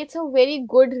 मतलब कि it's a very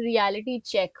good reality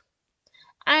check.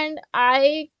 And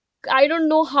I don't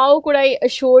know how could I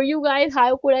assure you guys, how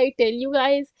could I tell you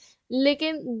guys,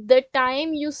 लेकिन the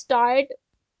time you start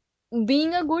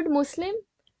being a good Muslim,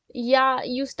 yeah,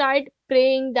 you start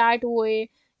praying that way,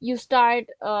 you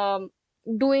start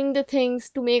doing the things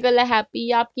to make Allah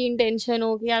happy, आपकी intention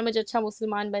हो कि यार मुझे अच्छा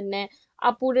मुसलमान बनना है,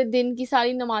 आप पूरे दिन की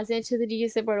सारी नमाजें अच्छे तरीके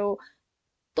से पढ़ो,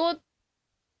 तो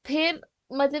फिर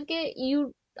मतलब कि you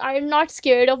are not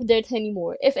scared of death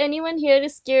anymore. If anyone here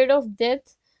is scared of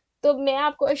death, तो मैं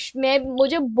आपको मैं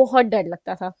मुझे बहुत डर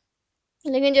लगता था।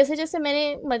 लेकिन जैसे जैसे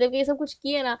मैंने मतलब कि ये सब कुछ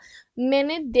किया ना,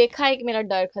 मैंने देखा है कि मेरा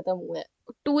डर खत्म हुआ है,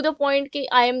 टू द पॉइंट कि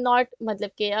आई एम नॉट, मतलब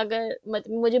कि अगर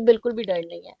मतलब मुझे बिल्कुल भी डर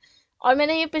नहीं है। और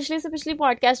मैंने ये पिछले से पिछली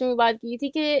पॉडकास्ट में भी बात की थी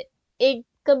कि एक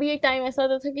कभी एक टाइम ऐसा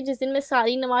होता था कि जिस दिन मैं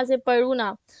सारी नमाजें पढ़ूँ ना,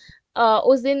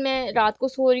 उस दिन मैं रात को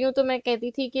सो रही हूँ तो मैं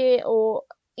कहती थी कि ओ,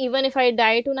 even if I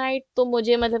die to night, तो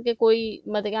मुझे मतलब कि कोई,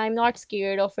 मतलब आई am not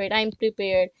scared of it, I am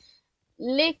prepared.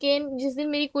 लेकिन जिस दिन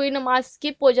मेरी कोई नमाज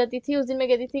स्किप हो जाती थी, उस दिन मैं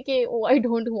कहती थी कि ओ आई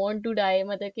डोंट वांट टू डाई,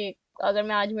 मतलब कि अगर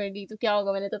मैं आज मर गई तो क्या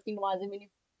होगा, मैंने तो अपनी नमाजें भी नहीं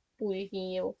पूरी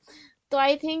की है वो। तो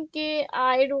आई थिंक कि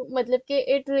आई डोंट, मतलब कि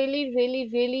इट रियली रियली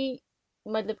रियली,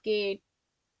 मतलब कि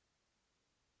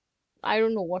आई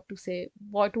डोंट नो व्हाट टू से,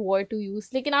 व्हाट वर्ड टू यूज,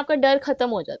 लेकिन आपका डर खत्म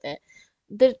हो जाता है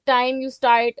the time you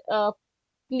start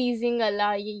pleasing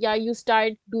अल्लाह, या you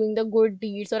start doing the good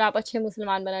deeds, और आप अच्छे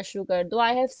मुसलमान बनना शुरू कर दो।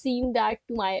 आई have seen that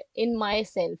to my in my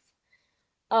self.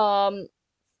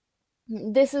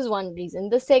 This is one reason.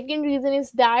 The second reason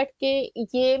is that कि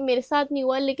ये मेरे साथ नहीं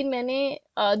हुआ, लेकिन मैंने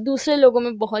दूसरे लोगों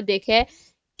में बहुत देखा है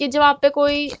कि जब आप पे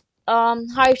कोई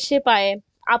हार्डशिप आए,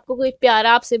 आपको कोई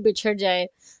प्यारा आपसे बिछड़ जाए,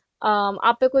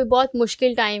 आप पे कोई बहुत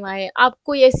मुश्किल टाइम आए, आप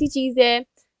कोई ऐसी चीज़ है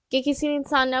कि किसी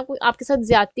इंसान ने आपको आपके साथ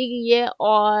ज्यादती की है,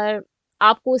 और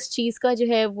आपको उस चीज़ का जो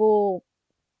है वो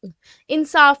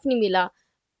इंसाफ नहीं मिला,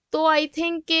 तो आई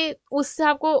थिंक कि उससे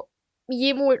आपको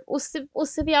ये मोड, उससे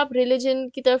उससे भी आप रिलीजन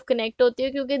की तरफ कनेक्ट होते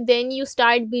हो, क्योंकि then you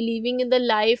start believing in the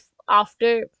life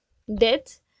after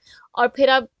death. और फिर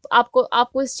आप,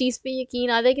 आपको इस चीज़ पे यकीन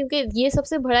आता है, क्योंकि ये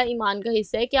सबसे बड़ा ईमान का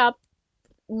हिस्सा है कि आप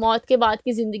मौत के बाद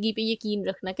की ज़िंदगी पे यकीन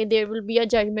रखना कि there will be a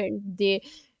judgement day,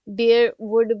 there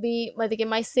would be, मतलब कि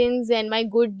माई since and my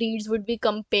good deeds would be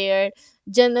compared.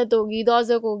 जन्नत होगी,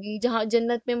 दोज़ख होगी, जहाँ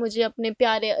जन्नत में मुझे अपने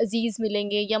प्यारे अजीज़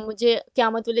मिलेंगे, या मुझे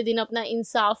क़यामत वाले दिन अपना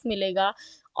इंसाफ मिलेगा।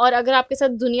 और अगर आपके साथ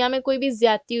दुनिया में कोई भी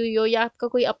ज़्यादती हुई हो, या आपका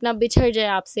कोई अपना बिछड़ जाए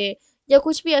आपसे, या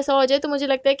कुछ भी ऐसा हो जाए, तो मुझे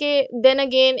लगता है कि then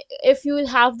again, if you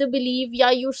have the believe, या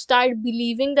you start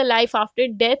believing the life after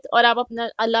death, और आप अपना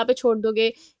अल्लाह पे छोड़ दोगे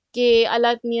कि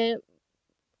अल्लाह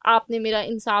आपने मेरा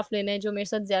इंसाफ लेना है, जो मेरे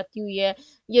साथ ज्यादती हुई है,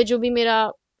 या जो भी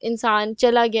मेरा इंसान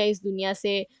चला गया इस दुनिया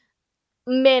से,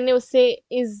 मैंने उससे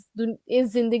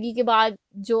इस जिंदगी के बाद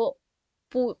जो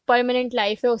परमानेंट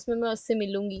लाइफ है उसमें मैं उससे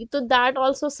मिलूंगी, तो that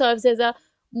also serves as a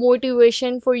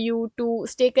motivation for you to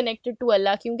stay connected to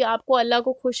Allah, क्योंकि आपको अल्लाह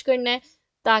को खुश करना है,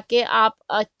 ताकि आप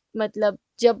मतलब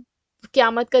जब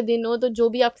क़यामत का दिन हो तो जो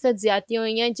भी आपके साथ ज्यादतियां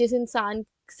हुई हैं, जिस इंसान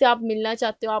से आप मिलना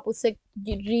चाहते हो, आप उससे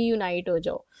रीयूनाइट हो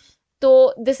जाओ।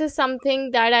 तो this is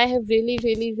something that I have really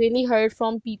really really heard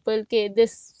from people के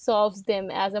this serves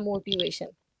them as a motivation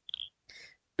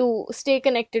to stay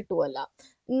connected to Allah.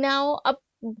 Now अब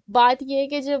बात ये है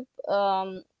कि जब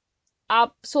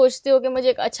आप सोचते हो कि मुझे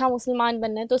एक अच्छा मुसलमान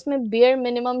बनना है, तो उसमें बेयर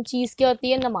मिनिमम चीज़ क्या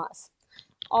होती है? नमाज।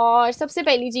 और सबसे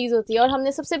पहली चीज़ होती है, और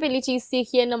हमने सबसे पहली चीज़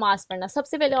सीखी है नमाज पढ़ना।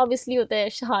 सबसे पहले ऑब्वियसली होता है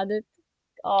शहादत,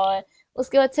 और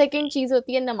उसके बाद सेकंड चीज़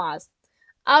होती है नमाज।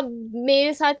 अब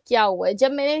मेरे साथ क्या हुआ है,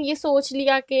 जब मैंने ये सोच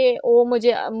लिया कि ओ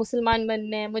मुझे मुसलमान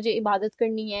बनना है, मुझे इबादत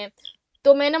करनी है,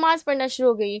 तो मैं नमाज पढ़ना शुरू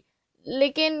हो गई।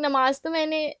 लेकिन नमाज तो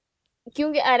मैंने,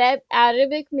 क्योंकि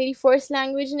अरबिक मेरी फर्स्ट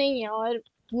लैंग्वेज नहीं है और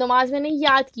नमाज मैंने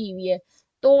याद की हुई है,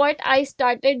 तो what I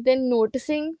started then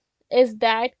noticing is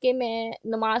that कि मैं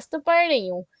नमाज तो पढ़ रही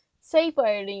हूँ, सही पढ़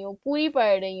रही हूँ, पूरी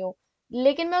पढ़ रही हूँ,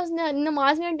 लेकिन मैं उस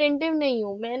नमाज में अटेंटिव नहीं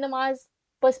हूँ। मैं नमाज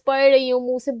बस पढ़ रही हूँ,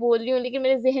 मुंह से बोल रही हूँ, लेकिन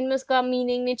मेरे जहन में उसका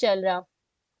मीनिंग नहीं चल रहा।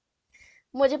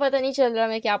 मुझे पता नहीं चल रहा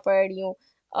मैं क्या पढ़ रही हूँ।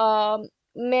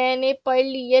 मैंने पढ़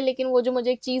ली है, लेकिन वो जो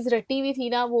मुझे एक चीज़ रटी हुई थी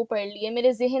ना, वो पढ़ ली है।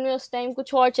 मेरे जहन में उस टाइम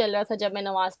कुछ और चल रहा था जब मैं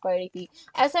नमाज पढ़ रही थी।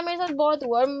 ऐसा मेरे साथ बहुत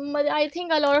हुआ, और I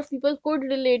think a lot of people could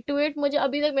relate to it. मुझे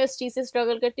अभी तक मैं इस चीज़ से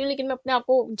स्ट्रगल करती हूँ, लेकिन मैं अपने आप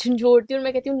को झंझोड़ती हूँ और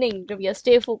मैं कहती हूँ नहीं रविया,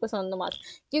 स्टे फोकस ऑन नमाज,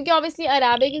 क्योंकि obviously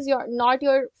Arabic is your not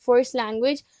your first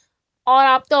language. और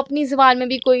आप तो अपनी ज़ुबान में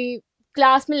भी कोई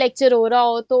क्लास में लेक्चर हो रहा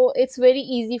हो, तो it's very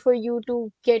easy for you to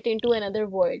get into another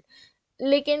world.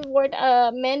 लेकिन व्हाट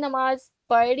मैं नमाज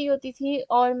पढ़ रही होती थी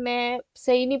और मैं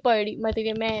सही नहीं पढ़ रही, मतलब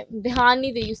कि मैं ध्यान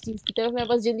नहीं दे रही उस चीज़ की तरफ। मैं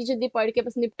बस जल्दी जल्दी पढ़ के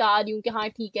बस निपटा रही हूँ कि हाँ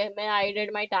ठीक है, मैं आई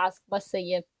डिड माई टास्क, बस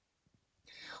सही है।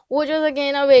 वो जो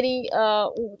again a very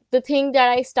the thing that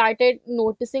I started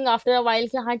noticing after a while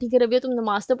कि हाँ ठीक है रबिया, तुम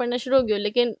नमाज तो पढ़ना शुरू हो गई हो,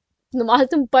 लेकिन नमाज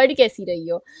तुम पढ़ कैसी रही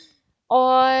हो?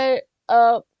 और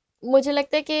मुझे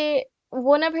लगता है कि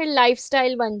वो ना फिर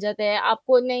लाइफस्टाइल बन जाता है,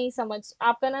 आपको नहीं समझ,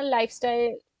 आपका ना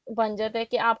लाइफस्टाइल बन जाता है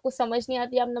कि आपको समझ नहीं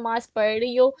आती, आप नमाज पढ़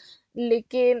रही हो,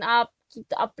 लेकिन आप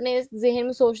अपने जहन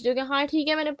में सोच रहे हो कि हाँ ठीक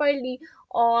है मैंने पढ़ ली,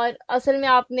 और असल में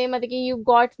आपने मतलब कि you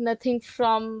got nothing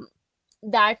from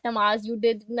that नमाज, यू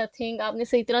डिड नथिंग। आपने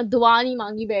सही तरह दुआ नहीं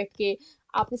मांगी बैठ के,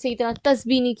 आपने सही तरह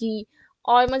तस्बीह नहीं की।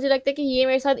 और मुझे लगता है कि ये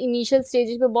मेरे साथ इनिशियल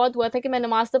स्टेजेस पे बहुत हुआ था कि मैं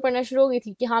नमाज तो पढ़ना शुरू हो गई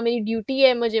थी कि हाँ मेरी ड्यूटी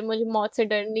है, मुझे मुझे मौत से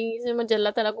डरनी है, मुझे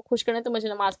अल्लाह ताला को खुश करना है, तो मुझे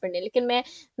नमाज पढ़नी है, लेकिन मैं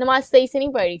नमाज सही से नहीं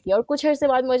पढ़ रही थी। और कुछ अरसे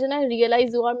बाद मुझे ना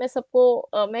रियलाइज़ हुआ, और मैं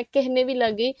सबको मैं कहने भी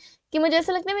लग गई कि मुझे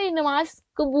ऐसा लगता है मेरी नमाज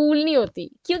कबूल नहीं होती,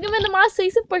 क्योंकि मैं नमाज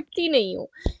सही से पढ़ती नहीं हूँ,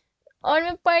 और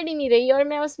मैं पढ़ ही नहीं रही, और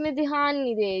मैं उसमें ध्यान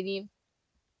नहीं दे रही।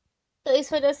 तो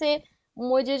इस वजह से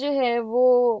मुझे जो है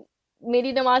वो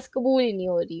मेरी नमाज कबूल ही नहीं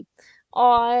हो रही,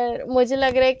 और मुझे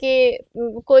लग रहा है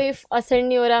कि कोई असर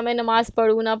नहीं हो रहा, मैं नमाज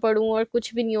पढ़ूँ ना पढ़ूँ, और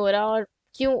कुछ भी नहीं हो रहा। और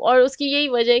क्यों? और उसकी यही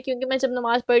वजह है क्योंकि मैं जब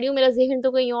नमाज पढ़ रही हूँ, मेरा जहन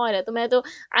तो कहीं और है, तो मैं तो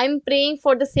I am praying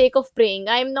for the sake of praying,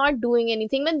 I am not doing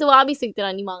anything. मैं दुआ भी सही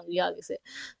तरह नहीं मांग रही आगे से।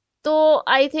 तो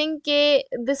आई थिंक कि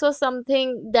this was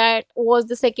something that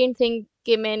was the second thing,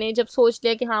 कि मैंने जब सोच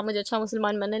लिया कि हाँ मुझे अच्छा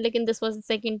मुसलमान बनना है, लेकिन this was the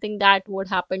second thing that would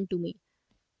happen to me.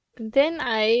 Then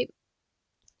I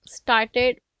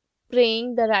started praying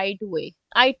the right way.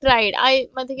 I tried. I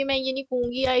मतलब कि मैं ये नहीं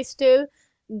कहूँगी I still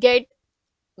get,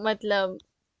 मतलब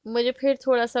मुझे फिर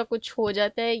थोड़ा सा कुछ हो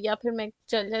जाता है या फिर मैं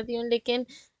चल जाती हूँ, लेकिन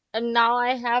now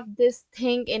I have this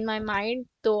thing in my mind,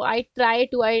 तो I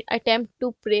attempt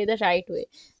to pray the right way.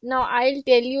 Now I'll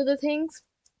tell you the things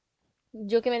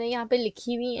जो कि मैंने यहाँ पे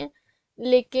लिखी हुई हैं,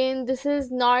 लेकिन this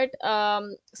is not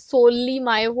Soli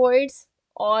my words.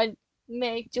 और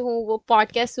मैं एक जो हूँ वो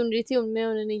पॉडकास्ट सुन रही थी, उनमें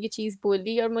उन्होंने ये चीज़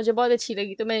बोली और मुझे बहुत अच्छी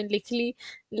लगी, तो मैंने लिख ली।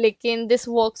 लेकिन दिस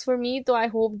वर्क्स फॉर मी, तो I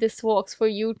hope this works for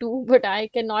you to, but I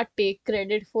can not take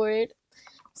credit for it.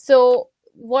 So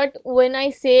what when I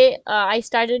say I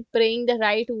started praying the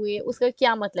right way, उसका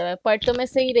क्या मतलब है? पढ़ तो मैं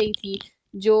सही रही थी,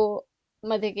 जो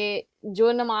मतलब कि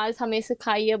जो नमाज हमें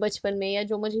सिखाई है बचपन में, या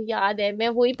जो मुझे याद है मैं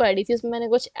वही पढ़ रही थी, उसमें मैंने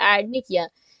कुछ ऐड नहीं किया।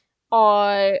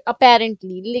 और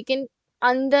अपेरेंटली, लेकिन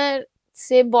अंदर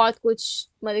से बहुत कुछ,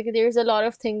 मतलब कि there is a lot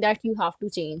of thing that you have to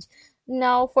change.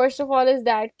 Now first of all is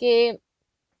that के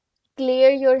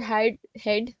clear your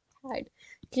head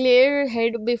clear your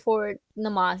head before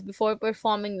नमाज, before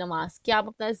performing नमाज, कि आप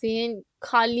अपना जहन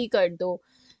खाली कर दो।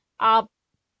 आप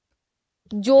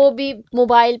जो भी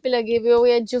मोबाइल पे लगे हुए हो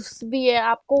या जिस भी है,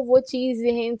 आपको वो चीज़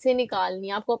जहन से निकालनी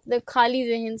है, आपको अपने खाली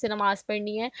जहन से नमाज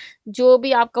पढ़नी है। जो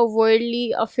भी आपका वर्ल्डली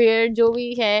अफेयर जो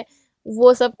भी है,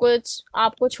 वो सब कुछ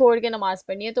आपको छोड़ के नमाज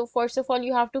पढ़नी है। तो first of all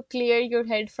you have to clear your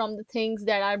head from the things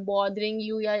that are bothering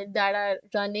you या that are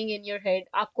running in your head.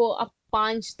 आपको अब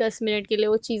 5-10 मिनट के लिए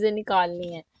वो चीज़ें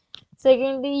निकालनी है।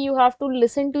 Secondly, you have to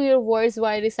listen to your words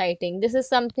while reciting. This is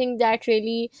something that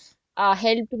really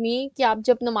helped me कि आप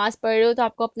जब नमाज पढ़ रहे हो तो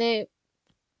आपको अपने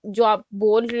जो आप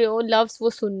बोल रहे हो लफ्ज वो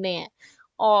सुनने हैं।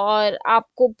 और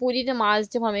आपको पूरी नमाज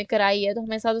जब हमें कराई है तो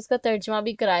हमें साथ उसका तर्जमा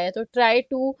भी कराया है। तो ट्राई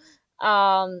टू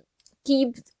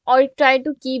कीप और try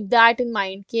to keep that in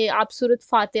mind कि आप सूरत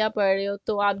फातिहा पढ़ रहे हो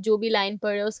तो आप जो भी लाइन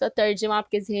पढ़ रहे हो उसका तर्जमा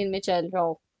आपके जहन में चल रहा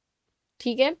हो।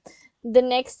 ठीक है। द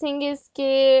नेक्स्ट थिंग इज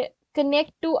के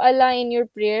connect to Allah in your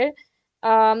prayer.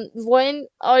 One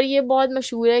और ये बहुत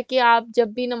मशहूर है कि आप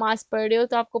जब भी नमाज पढ़ रहे हो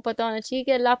तो आपको पता होना चाहिए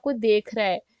कि अल्लाह आपको देख रहा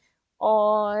है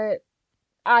और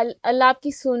अल्लाह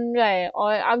आपकी सुन रहा है।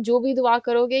 और आप जो भी दुआ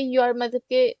करोगे यू आर मतलब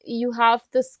के you have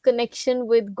this connection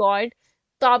with God.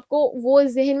 तो आपको वो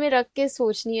जहन में रख के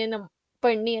सोचनी है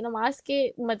पढ़नी है नमाज के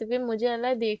मतलब कि मुझे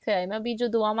अल्लाह देख रहा है, मैं अभी जो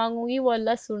दुआ मांगूंगी वो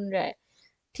अल्लाह सुन रहा है।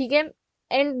 ठीक है।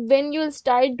 And when you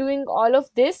start doing all of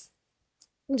this,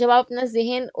 जब आप अपना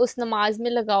जहन उस नमाज में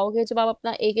लगाओगे, जब आप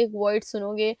अपना एक एक वर्ड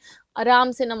सुनोगे,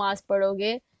 आराम से नमाज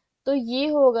पढ़ोगे, तो ये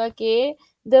होगा कि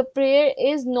the prayer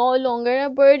is no longer a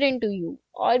burden to you.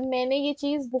 और मैंने ये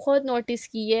चीज़ बहुत नोटिस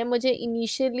की है। मुझे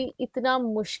इनिशियली इतना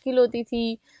मुश्किल होती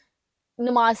थी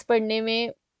नमाज पढ़ने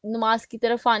में, नमाज की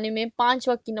तरफ आने में, 5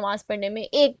 वक्त की नमाज पढ़ने में,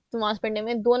 एक नमाज पढ़ने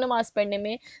में, दो नमाज पढ़ने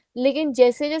में। लेकिन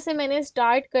जैसे जैसे मैंने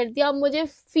स्टार्ट कर दिया अब मुझे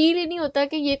फील ही नहीं होता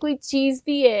कि ये कोई चीज़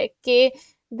भी है कि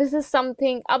दिस इज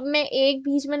समथिंग। अब मैं एक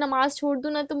बीच में नमाज छोड़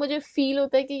दूँ ना तो मुझे फील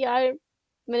होता है कि यार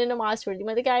मैंने नमाज छोड़ दी,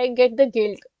 मतलब कि आई गेट द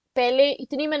गिल्ट। पहले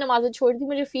इतनी मैं नमाजें छोड़ दी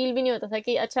मुझे फील भी नहीं होता था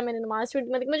कि अच्छा मैंने नमाज छोड़ दी,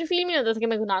 मतलब कि मुझे फील भी नहीं होता था कि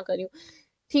मैं गुनाह कर रही हूँ।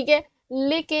 ठीक है।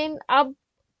 लेकिन अब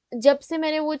जब से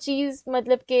मैंने वो चीज़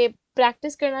मतलब कि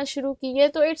प्रैक्टिस करना शुरू की है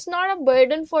तो it's not a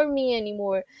burden for me any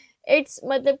more. It's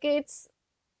मतलब कि it's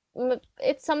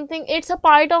something, it's a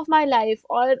part of my life.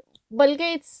 और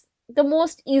बल्कि it's the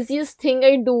most easiest thing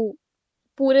I do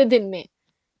पूरे दिन में।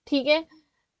 ठीक है।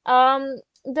 um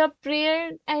the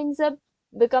prayer ends up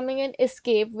becoming an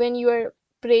escape when you are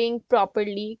praying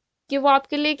properly, कि वो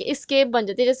आपके लिए एक escape बन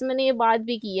जाती है। जैसे मैंने ये बात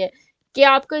भी की है कि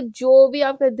आपका जो भी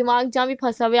आपका दिमाग जहाँ भी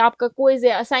फंसा हुआ है, आपका कोई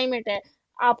असाइनमेंट है,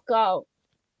 आपका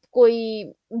कोई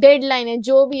डेडलाइन है,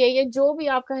 जो भी है या जो भी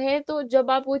आपका है, तो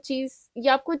जब आप वो चीज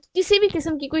या आपको किसी भी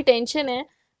किस्म की कोई टेंशन है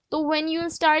तो व्हेन यू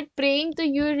स्टार्ट प्रेइंग तो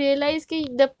यू रियलाइज कि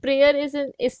the prayer is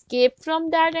an escape from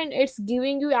that and it's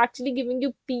giving you actually giving you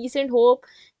peace and hope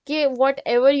कि what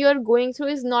ever you are going through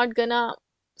is not gonna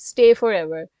stay for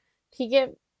ever. ठीक है।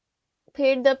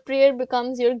 फिर the prayer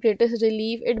becomes your greatest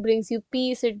relief, it brings you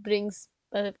peace, it brings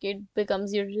it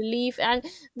becomes your relief, and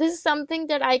this is something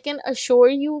that I can assure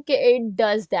you कि it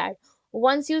does that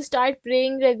once you start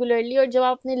praying regularly। और जब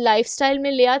आप अपने lifestyle में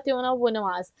ले आते हो ना वो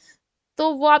नमाज, तो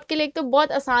वो आपके लिए एक तो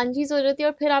बहुत आसान चीज़ हो जाती है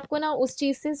और फिर आपको ना उस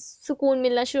चीज़ से सुकून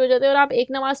मिलना शुरू हो जाता है। और आप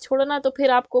एक नमाज छोड़ो ना तो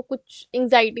फिर आपको कुछ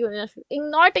एंग्जाइटी होना शुरू,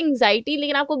 नॉट एंग्जाइटी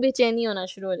लेकिन आपको बेचैनी होना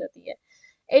शुरू हो जाती है।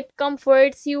 इट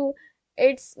comforts you,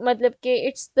 इट्स मतलब कि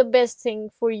it's the best thing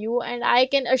for you and I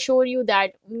can assure you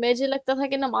that. मुझे लगता था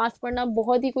कि नमाज पढ़ना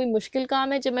बहुत ही कोई मुश्किल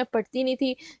काम है जब मैं पढ़ती नहीं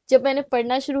थी। जब मैंने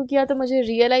पढ़ना शुरू किया तो मुझे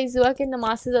रियलाइज़ हुआ कि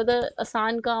नमाज से ज़्यादा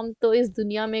आसान काम तो इस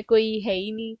दुनिया में कोई है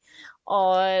ही नहीं।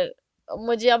 और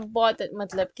मुझे अब बहुत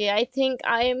मतलब कि आई think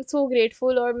I am so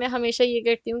grateful. और मैं हमेशा ये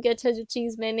करती हूँ कि अच्छा जो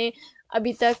चीज़ मैंने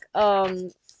अभी तक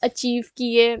अचीव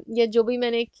की है या जो भी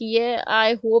मैंने की है,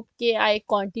 आई होप कि I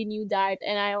continue that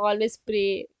and I always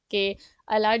pray के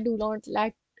Allah do not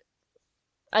let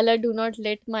Allah do not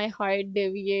let my heart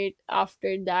deviate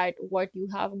after that what you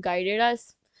have guided us।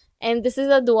 and this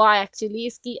is a dua actually,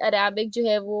 इसकी Arabic जो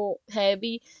है वो है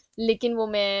भी, लेकिन वो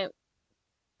मैं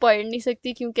पढ़ नहीं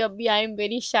सकती क्योंकि अभी आई एम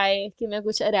वेरी शाय कि मैं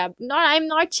कुछ अरब नॉट आई एम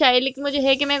नॉट शाय, लेकिन मुझे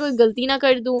है कि मैं कोई गलती ना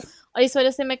कर दूं और इस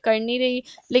वजह से मैं कर नहीं रही।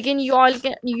 लेकिन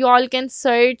you all can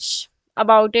search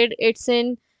about it, it's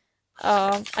in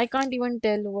I can't even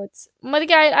tell what's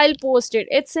मतलब I'll post it,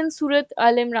 it's in Surat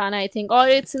Al Imran I think or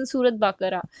it's in Surat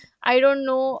Baqarah, I don't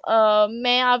know।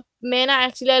 मैं ना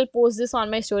actually I'll post this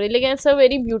on my story, लेकिन it's a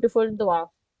very beautiful दुआ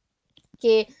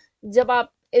कि जब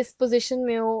आप इस position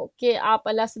में हो कि आप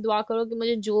अल्लाह से दुआ करो कि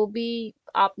मुझे जो भी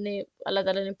आपने अल्लाह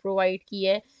ताला ने प्रोवाइड की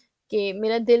है कि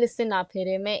मेरा दिल इससे ना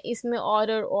फेरे, मैं इसमें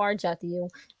और जाती हूँ।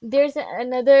 देयर इज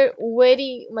अनदर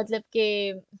वेरी मतलब के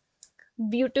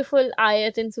ब्यूटीफुल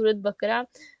आयत इन सूरत बकरा,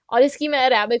 और इसकी मैं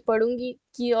अरेबिक पढ़ूंगी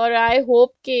कि और आई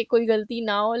होप कि कोई गलती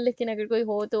ना हो, लेकिन अगर कोई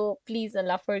हो तो प्लीज़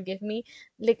अल्लाह फॉरगिव मी।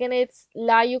 लेकिन इट्स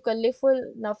ला युकल्लिफुल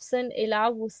नफ्सन इला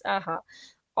वुसअहा।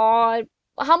 और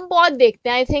हम बहुत देखते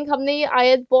हैं, आई थिंक हमने ये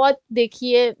आयत बहुत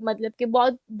देखी है, मतलब कि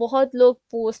बहुत बहुत लोग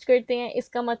पोस्ट करते हैं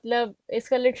इसका मतलब,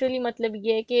 इसका लिटरली मतलब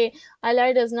ये है कि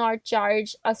अल्लाह does not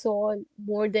charge us all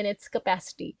more than its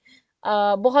capacity.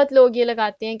 बहुत लोग ये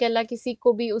लगाते हैं कि अल्लाह किसी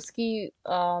को भी उसकी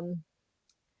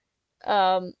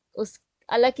उस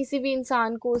अल्लाह किसी भी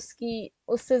इंसान को उसकी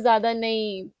उससे ज्यादा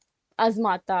नहीं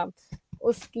आजमाता,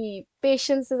 उसकी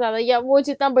पेशेंस से ज्यादा, या वो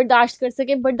जितना बर्दाश्त कर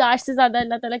सके बर्दाश्त से ज्यादा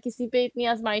अल्लाह ताला किसी पे इतनी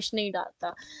आजमाइश नहीं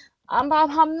डालता। अब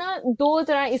हम ना दो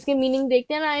तरह इसके मीनिंग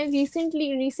देखते हैं। आई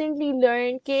रिसेंटली रिसेंटली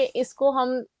लर्न के इसको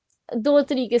हम दो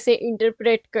तरीके से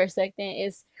इंटरप्रेट कर सकते हैं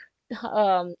इस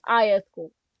आयत को।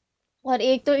 और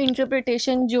एक तो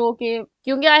इंटरप्रिटेशन जो कि,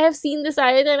 क्योंकि आई हैव सीन दिस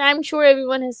आयत and I am sure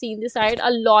everyone has seen this आयत a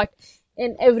lot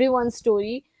in everyone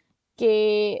story,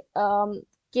 के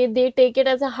कि they take it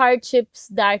as a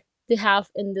hardships that they have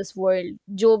in this world,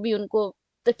 जो भी उनको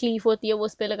तकलीफ होती है वो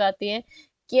उस पे लगाते हैं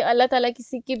कि अल्लाह ताला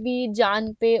किसी की भी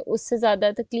जान पे उससे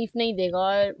ज्यादा तकलीफ नहीं देगा।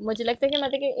 और मुझे लगता है कि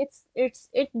मतलब कि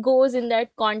it goes in that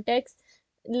context.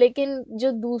 लेकिन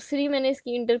जो दूसरी मैंने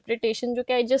इसकी इंटरप्रिटेशन जो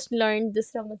कि I just learn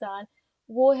this Ramzan,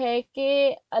 वो है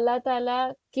कि अल्लाह ताला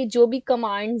के जो भी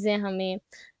कमांड्स हैं हमें,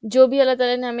 जो भी अल्लाह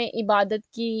ताला ने हमें इबादत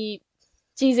की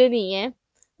चीजें दी हैं,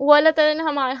 वो अल्लाह ताला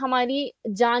ने हमारी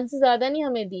जान से ज्यादा नहीं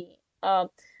हमें दी। अ,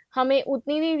 हमें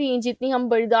उतनी नहीं दी जितनी हम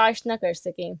बर्दाश्त ना कर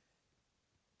सकें।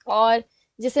 और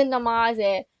जैसे नमाज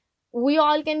है, वी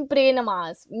ऑल कैन प्रे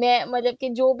नमाज, मैं मतलब कि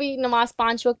जो भी नमाज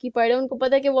 5 वक्त की पढ़े उनको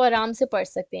पता है कि वो आराम से पढ़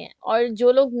सकते हैं। और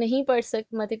जो लोग नहीं पढ़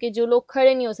सकते, मतलब कि जो लोग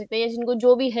खड़े नहीं हो सकते या जिनको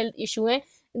जो भी हेल्थ इशू है,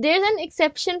 there is an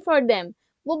exception for them,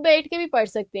 वो बैठ के भी पढ़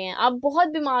सकते हैं। आप बहुत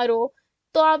बीमार हो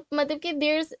तो आप मतलब कि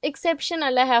there is exception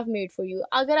Allah have made for you.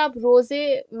 अगर आप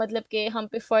रोजे, मतलब कि हम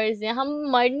पे फर्ज है, हम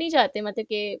मर नहीं जाते, मतलब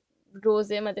कि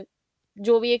रोजे मतलब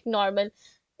जो भी एक नॉर्मल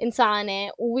इंसान है,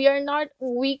 वी आर नॉट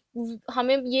वी,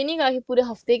 हमें ये नहीं कहा कि पूरे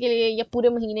हफ्ते के लिए या पूरे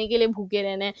महीने के लिए भूखे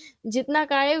रहना है। जितना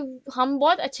का है हम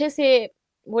बहुत अच्छे से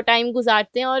वो टाइम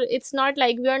गुजारते हैं, और it's not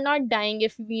like we are not dying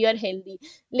if we are healthy.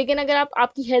 लेकिन अगर आप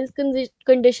आपकी हेल्थ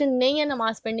कंडीशन नहीं है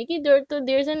नमाज पढ़ने की, देयर तो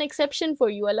there is an exception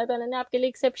for you, Allah ताला ने आपके लिए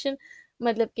एक्सेप्शन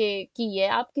मतलब के की है।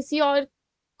 आप किसी और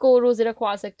को रोजे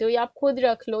रखवा सकते हो, या आप खुद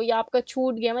रख लो, या आपका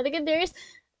छूट गया, मतलब कि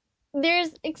there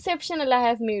is exception Allah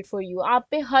have made for you. आप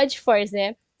पे हज फर्ज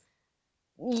है,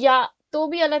 या तो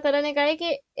भी अल्लाह ताला ने कहा है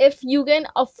कि इफ यू कैन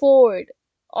अफोर्ड।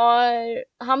 और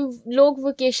हम लोग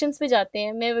वेकेशंस पे जाते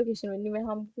हैं, मैं वेकेशन में नहीं, मैं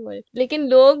हम क्यों बोले? लेकिन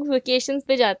लोग वेकेशंस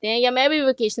पे जाते हैं, या मैं भी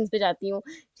वेकेशंस पे जाती हूँ,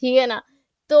 ठीक है ना?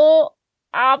 तो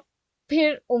आप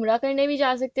फिर उम्रा करने भी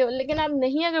जा सकते हो, लेकिन आप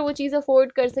नहीं अगर वो चीज़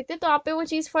अफोर्ड कर सकते तो आप पे वो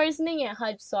चीज़ फर्ज नहीं है,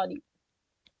 हज, सॉरी।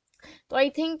 तो आई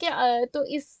थिंक तो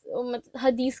इस मतलब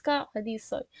हदीस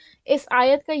सॉरी, इस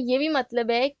आयत का ये भी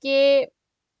मतलब है कि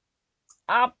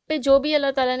आप पे जो भी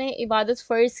अल्लाह ताला ने इबादत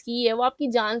फर्ज की है वो आपकी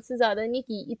जान से ज्यादा नहीं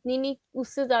की, इतनी नहीं,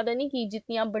 उससे ज्यादा नहीं की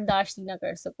जितनी आप बर्दाश्त ही ना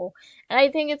कर सको। And I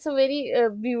think it's a very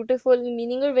beautiful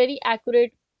meaning और वेरी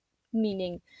एक्यूरेट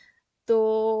मीनिंग।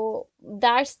 तो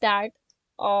दैट्स दैट।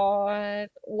 और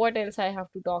what else I have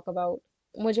to talk about,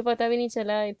 मुझे पता भी नहीं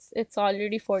चला, it's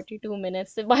already 42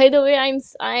 minutes। By the way I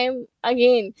am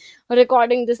again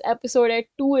recording this episode eight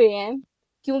 2 AM,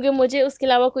 क्योंकि मुझे उसके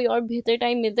अलावा कोई और बेहतर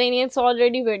टाइम मिलता ही नहीं है। It's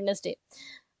already Wednesday.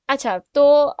 अच्छा,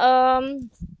 तो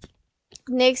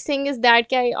नेक्स्ट थिंग इज दैट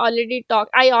कि I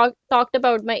talked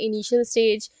about my initial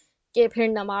stage, के फिर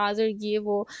नमाज और ये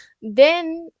वो।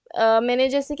 देन मैंने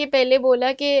जैसे कि पहले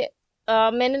बोला कि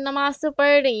मैंने नमाज तो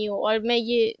पढ़ रही हूँ और मैं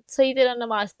ये सही तरह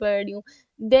नमाज पढ़ रही हूँ।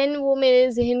 देन वो मेरे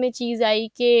जहन में चीज़ आई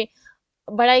कि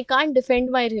but I can't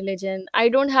defend my religion. I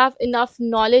don't have enough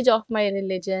knowledge of my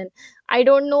religion. I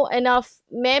don't know enough.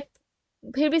 मैं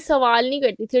फिर भी सवाल नहीं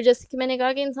करती थी, और जैसे कि मैंने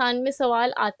कहा कि इंसान में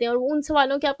सवाल आते हैं, और उन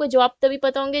सवालों के आपको जवाब तभी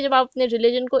पता होंगे जब आप अपने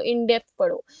रिलीजन को इन डेप्थ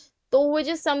पढ़ो। तो which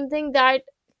is something that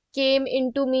came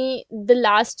into me the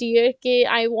last year कि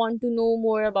I want to know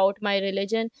more about my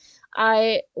religion.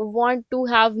 I want to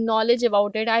have knowledge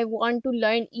about it. I want to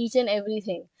learn each and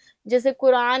everything. जैसे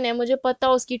कुरान है, मुझे पता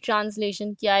उसकी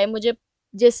translation क्या है, मुझे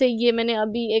जैसे ये मैंने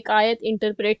अभी एक आयत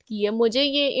इंटरप्रेट की है, मुझे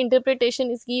ये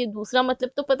इंटरप्रिटेशन इसकी ये दूसरा मतलब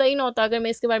तो पता ही ना होता अगर मैं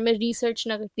इसके बारे में रिसर्च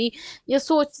ना करती, या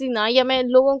सोचती ना, या मैं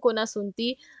लोगों को ना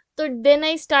सुनती। तो then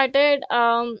I started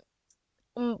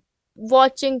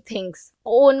watching things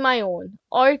on my own.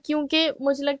 और क्योंकि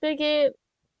मुझे लगता है कि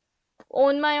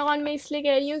ऑन माई ओन मैं इसलिए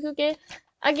कह रही हूँ क्योंकि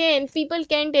again people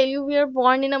can tell you we are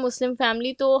born in a Muslim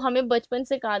family, तो हमें बचपन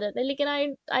से कहा जाता है, लेकिन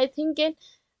I think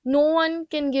no one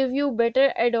can give you better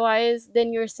advice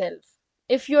than yourself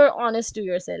if you're honest to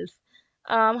yourself.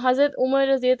 हज़रत उमर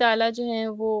रज़ी ताला जो हैं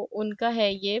वो उनका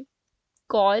है ये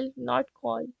कॉल, नॉट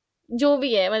कॉल, जो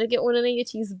भी है, मतलब कि उन्होंने ये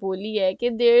चीज़ बोली है कि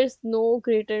there is no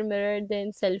greater mirror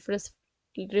then self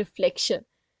reflection,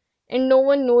 and no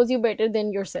one knows you better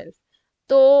than yourself.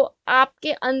 तो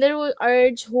आपके अंदर वो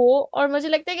अर्ज हो, और मुझे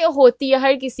लगता है कि होती है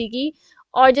हर किसी की।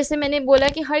 और जैसे मैंने बोला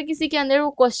कि हर किसी के अंदर वो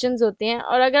क्वेश्चंस होते हैं,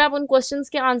 और अगर आप उन क्वेश्चंस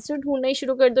के आंसर ढूंढना ही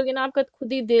शुरू कर दोगे ना, आपका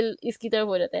खुद ही दिल इसकी तरफ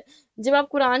हो जाता है। जब आप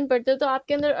कुरान पढ़ते हो तो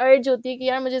आपके अंदर अर्ज होती है कि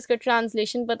यार मुझे इसका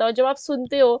ट्रांसलेशन पता हो। जब आप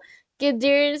सुनते हो कि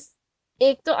देयर इज,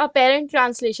 एक तो अपेरेंट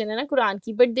ट्रांसलेशन है ना कुरान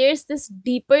की, but there is this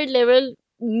deeper level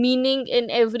meaning in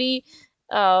every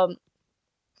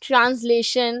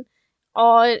translation,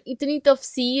 और इतनी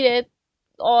तफसीर है,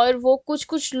 और वो कुछ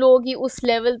कुछ लोग ही उस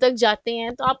लेवल तक जाते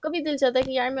हैं, तो आपका भी दिल चाहता है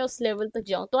कि यार मैं उस लेवल तक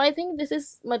जाऊं। तो आई थिंक दिस इज,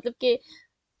 मतलब कि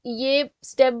ये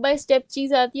स्टेप बाय स्टेप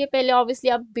चीज आती है। पहले ऑब्वियसली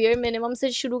आप बेयर मिनिमम से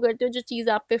शुरू करते हो, जो चीज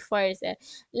आप पे फर्ज है,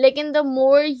 लेकिन the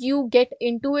more you get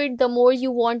into it the more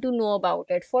you want to know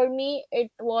about it. For me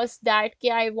it was that कि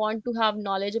आई want to have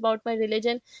knowledge about my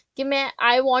religion, कि मैं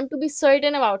आई want to be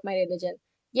certain about my religion.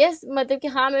 Yes, मतलब कि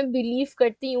हाँ मैं believe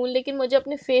करती हूँ, लेकिन मुझे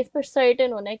अपने फेथ पर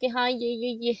सर्टेन होना है कि हाँ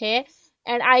ये है,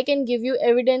 and I can give you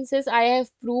evidences, I have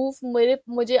proof, मेरे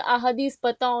मुझे अहादीस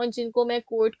पता हो जिनको मैं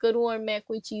कोट करूं और मैं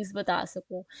कोई चीज़ बता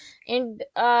सकूं। एंड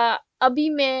अभी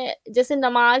मैं जैसे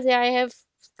नमाज है, आई हैव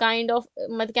काइंड ऑफ,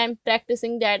 मतलब I am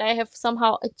practising that, I have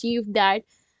somehow achieve that.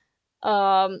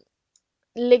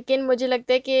 लेकिन मुझे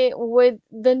लगता है कि with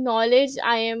the knowledge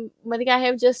I am, मतलब I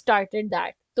have just started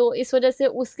that, तो इस वजह से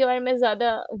उसके बारे में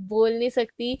ज़्यादा बोल नहीं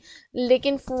सकती।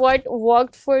 लेकिन what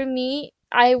worked for me,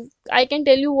 I I can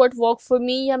tell you what work for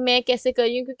me, या मैं कैसे कर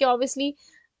रही हूँ। क्योंकि ऑब्वियसली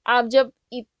आप जब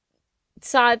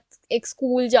साथ एक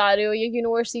स्कूल जा रहे हो या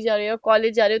यूनिवर्सिटी जा रहे हो या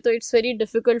कॉलेज जा रहे हो, तो it's very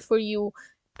difficult for you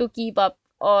to keep up,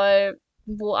 और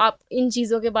वो आप इन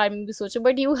चीज़ों के बारे में भी सोचो,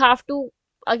 but you have to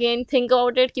again think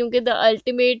about it, क्योंकि the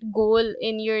ultimate goal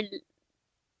in your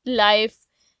life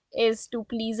is to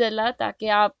please अल्लाह, ताकि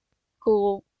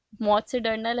आपको मौत से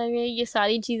डर ना लगे। ये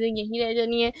सारी चीज़ें यहीं रह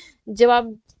जानी है। जब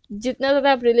आप जितना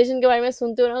ज़्यादा आप रिलीजन के बारे में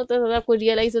सुनते हो ना, उतना ज़्यादा आपको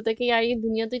रियलाइज होता है कि यार ये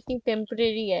दुनिया तो इतनी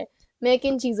टेम्परेरी है, मैं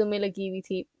किन चीज़ों में लगी हुई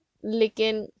थी।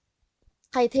 लेकिन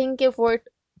I think if what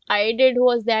I did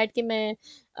was that कि मैं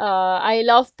आई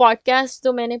लव पॉडकास्ट,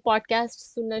 तो मैंने पॉडकास्ट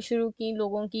सुनना शुरू की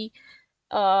लोगों की।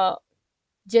 uh,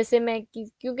 जैसे मैं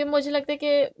क्योंकि मुझे लगता है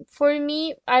कि फॉर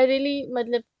मी आई रियली,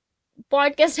 मतलब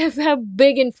podcast have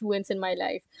big influence in my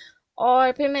life.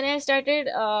 और फिर मैंने started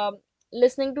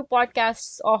listening to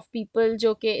podcast of people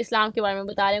जो कि इस्लाम के बारे में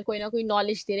बता रहे हैं, कोई ना कोई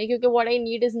नॉलेज दे रहे हैं, क्योंकि what I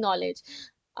need is knowledge.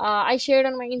 I shared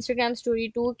on my Instagram story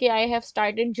to कि आई हैव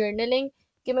स्टार्टेड जर्नलिंग,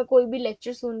 कि मैं कोई भी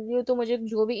लेक्चर सुन रही हूँ तो मुझे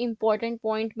जो भी इंपॉर्टेंट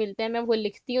पॉइंट मिलते हैं मैं वो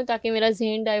लिखती हूँ, ताकि मेरा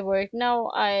जहन डाइवर्ट ना हो।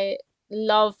 I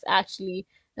love actually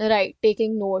right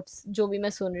taking notes जो भी मैं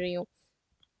सुन रही हूँ।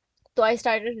 तो I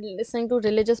started listening to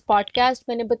religious podcast.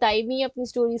 मैंने बताई भी अपनी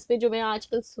स्टोरीज पे जो मैं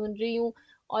आजकल सुन रही हूँ,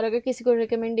 और अगर किसी को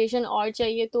रिकमेंडेशन और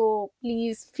चाहिए तो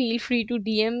please feel free to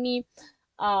DM me.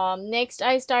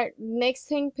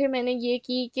 Next thing फिर मैंने ये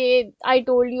की कि आई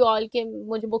टोल्ड यू ऑल कि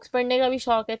मुझे बुक्स पढ़ने का भी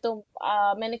शौक है, तो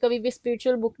मैंने कभी भी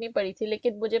स्पिरिचुअल बुक नहीं पढ़ी थी,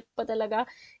 लेकिन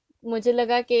मुझे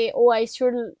लगा कि ओ आई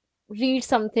शुड रीड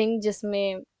समथिंग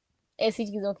जिसमें ऐसी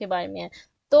चीज़ों के बारे में है।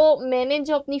 तो मैंने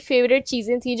जो अपनी फेवरेट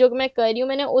चीज़ें थी जो मैं कर रही हूँ,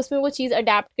 मैंने उसमें वो चीज़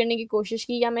अडेप्ट करने की कोशिश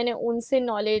की, या मैंने उनसे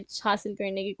नॉलेज हासिल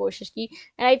करने की कोशिश की।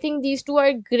 And I think these two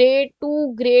are great, to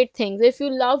great things. If you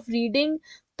love reading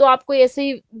तो आप कोई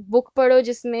ऐसी बुक पढ़ो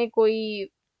जिसमें कोई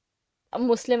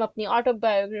मुस्लिम अपनी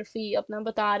ऑटोबायोग्राफी अपना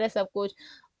बता रहा है सब कुछ।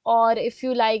 और if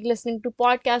you like listening to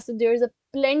podcast, there is a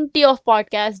plenty of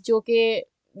podcast जो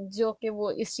कि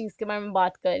वो इस चीज़ के बारे में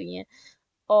बात कर रही हैं।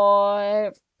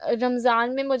 और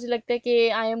रमज़ान में मुझे लगता है कि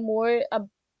I am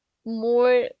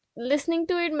more listening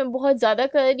to it, मैं बहुत ज़्यादा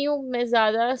कर रही हूँ, मैं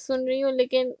ज़्यादा सुन रही हूँ।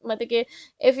 लेकिन मतलब कि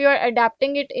if you are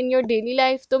adapting it in your daily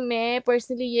life, तो मैं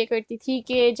पर्सनली ये करती थी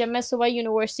कि जब मैं सुबह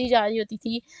यूनिवर्सिटी जा रही होती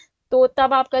थी, तो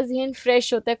तब आपका जहन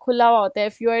फ्रेश होता है, खुला हुआ होता है।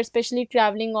 If you are specially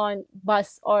travelling on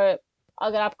बस, और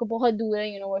अगर आपको बहुत दूर है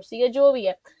यूनिवर्सिटी या जो भी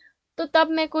है, तो तब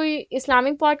मैं कोई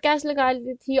इस्लामिक पॉडकास्ट लगा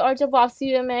लेती थी। और जब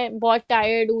वापसी में मैं बहुत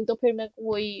टायर्ड हूँ, तो फिर मैं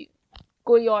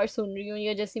कोई और सुन रही हूँ,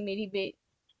 या जैसी मेरी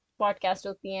पॉडकास्ट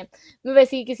होती हैं मैं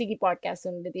वैसे ही किसी की पॉडकास्ट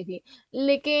सुन लेती थी।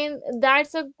 लेकिन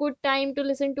that's a good time to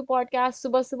listen to podcast,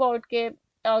 सुबह सुबह उठ के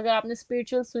अगर आपने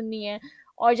स्पिरिचुअल सुननी है।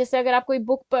 और जैसे अगर आप कोई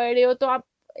बुक पढ़ रहे हो, तो आप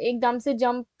एकदम से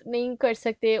जंप नहीं कर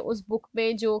सकते उस बुक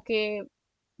पे, जो कि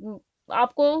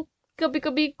आपको कभी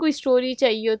कभी कोई स्टोरी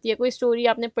चाहिए होती है, कोई स्टोरी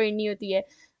आपने पढ़नी होती है।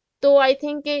 तो I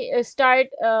think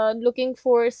start looking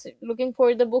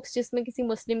for the books जिसमें किसी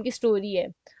मुस्लिम की स्टोरी है,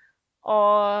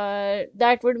 और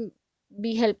दैट वुड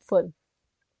बी हेल्पफुल।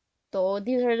 तो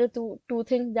these are the two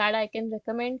things that I can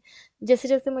recommend। जैसे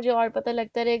जैसे मुझे और पता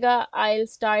लगता रहेगा, I'll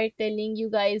start telling you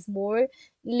guys more।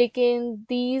 लेकिन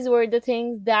these were the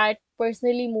things that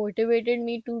personally motivated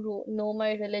me to know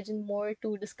my religion more,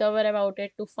 to discover about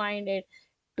it, to find it,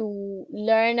 to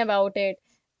learn about it.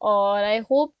 Or I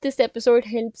hope this episode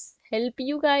help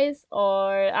you guys.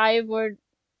 और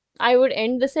I would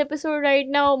end this episode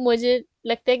right now. मुझे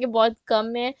लगता है कि बहुत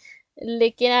कम है,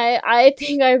 लेकिन I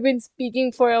think I've been speaking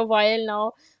for a while now.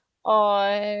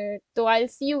 और तो I'll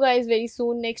see you guys very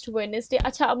soon next Wednesday.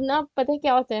 अच्छा, अब ना पता है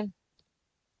क्या होता है,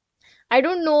 आई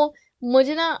डोंट नो,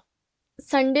 मुझे ना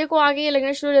संडे को आके ये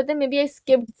लगना शुरू हो जाता है may B I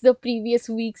skipped the previous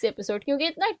weeks episode, क्योंकि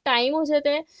इतना टाइम हो जाता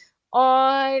है।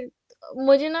 और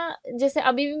मुझे ना, जैसे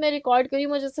अभी भी मैं रिकॉर्ड करी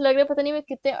हूँ, मुझे ऐसा लग रहा है पता नहीं मैं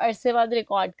कितने अरसे बाद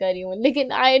रिकॉर्ड कर रही हूँ,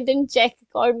 लेकिन आई डिडंट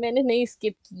चेक और मैंने नहीं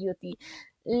स्किप की होती।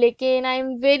 लेकिन I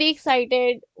am very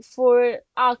excited for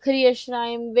आखिरी अशरा,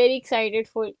 I am very excited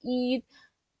for Eid,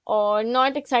 और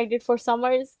नॉट एक्साइटेड फॉर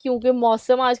समर्स, क्योंकि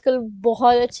मौसम आजकल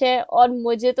बहुत अच्छा है। और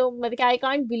मुझे तो मतलब कि I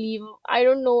can't believe, I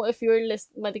don't know if you are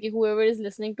मतलब कि whoever is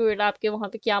listening to it, आपके वहाँ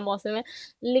पे क्या मौसम है,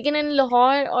 लेकिन इन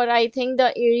लाहौर और I think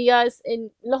the areas in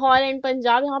Lahore and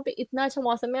Punjab, यहाँ पे इतना अच्छा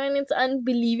मौसम है and it's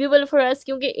unbelievable for us,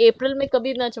 क्योंकि अप्रैल में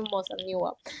कभी इतना अच्छा मौसम नहीं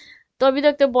हुआ। तो अभी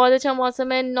तक तो बहुत अच्छा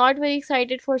मौसम है, not very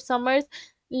excited for summers,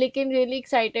 लेकिन really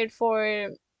excited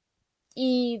for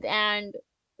Eid. And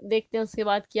देखते हैं उसके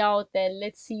बाद क्या होता है,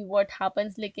 लेट्स सी व्हाट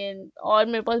हैपेंस। लेकिन और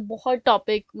मेरे पास बहुत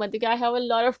टॉपिक, मतलब कि I have a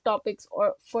lot of topics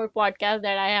और for podcast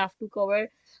that I have to cover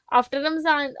after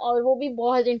Ramzan, और वो भी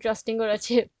बहुत इंटरेस्टिंग और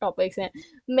अच्छे टॉपिक्स हैं।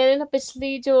 मैंने ना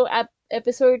पिछली जो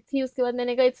एपिसोड थी उसके बाद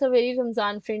मैंने कहा it's a very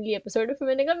Ramzan friendly episode, फिर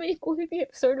मैंने कहा मेरी कोई भी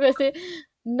एपिसोड वैसे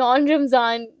नॉन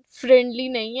रमजान फ्रेंडली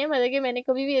नहीं है, मतलब कि मैंने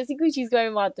कभी भी ऐसी कोई चीज़ के बारे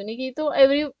में बात तो नहीं की। तो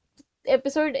एवरी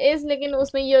एपिसोड इज, लेकिन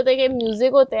उसमें ये होता है कि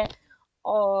म्यूजिक होता है।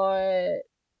 और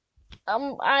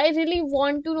I really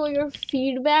want to know your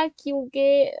feedback, क्योंकि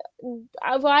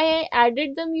why I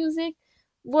added the music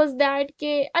was that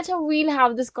के अच्छा we'll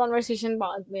have this conversation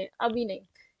बाद में, अभी नहीं,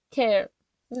 खैर।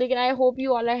 लेकिन I hope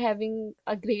you all are having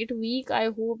a great week. I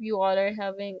hope you all are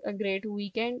having a great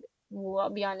weekend. वो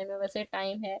अभी आने में वैसे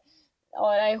टाइम है।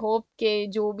 और आई होप के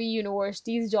जो भी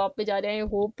यूनिवर्सिटीज जॉब पे जा रहे हैं, आई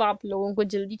होप आप लोगों को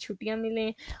जल्दी छुट्टियां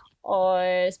मिलें,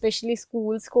 और स्पेशली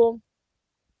स्कूल्स को।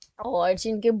 और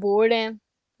जिनके बोर्ड हैं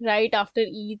राइट आफ्टर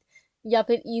ईद, या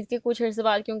फिर ईद के कुछ अर्से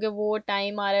बाद, क्योंकि वो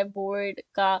टाइम आ रहा है, बोर्ड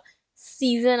का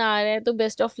सीजन आ रहा है, तो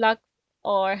बेस्ट ऑफ लक।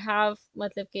 और हैव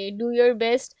मतलब कि डू योर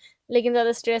बेस्ट, लेकिन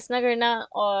ज़्यादा स्ट्रेस ना करना।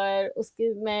 और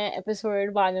उसके मैं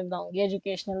एपिसोड बाद में बताऊंगी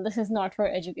educational, this is not for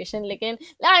education, लेकिन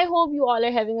I hope you all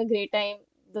are having a great time.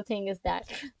 The thing is that,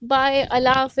 bye,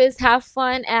 Allah Hafiz, have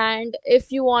fun, and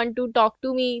if you want to talk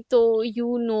to me, so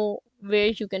you know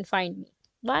where you can find me.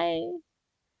 Bye.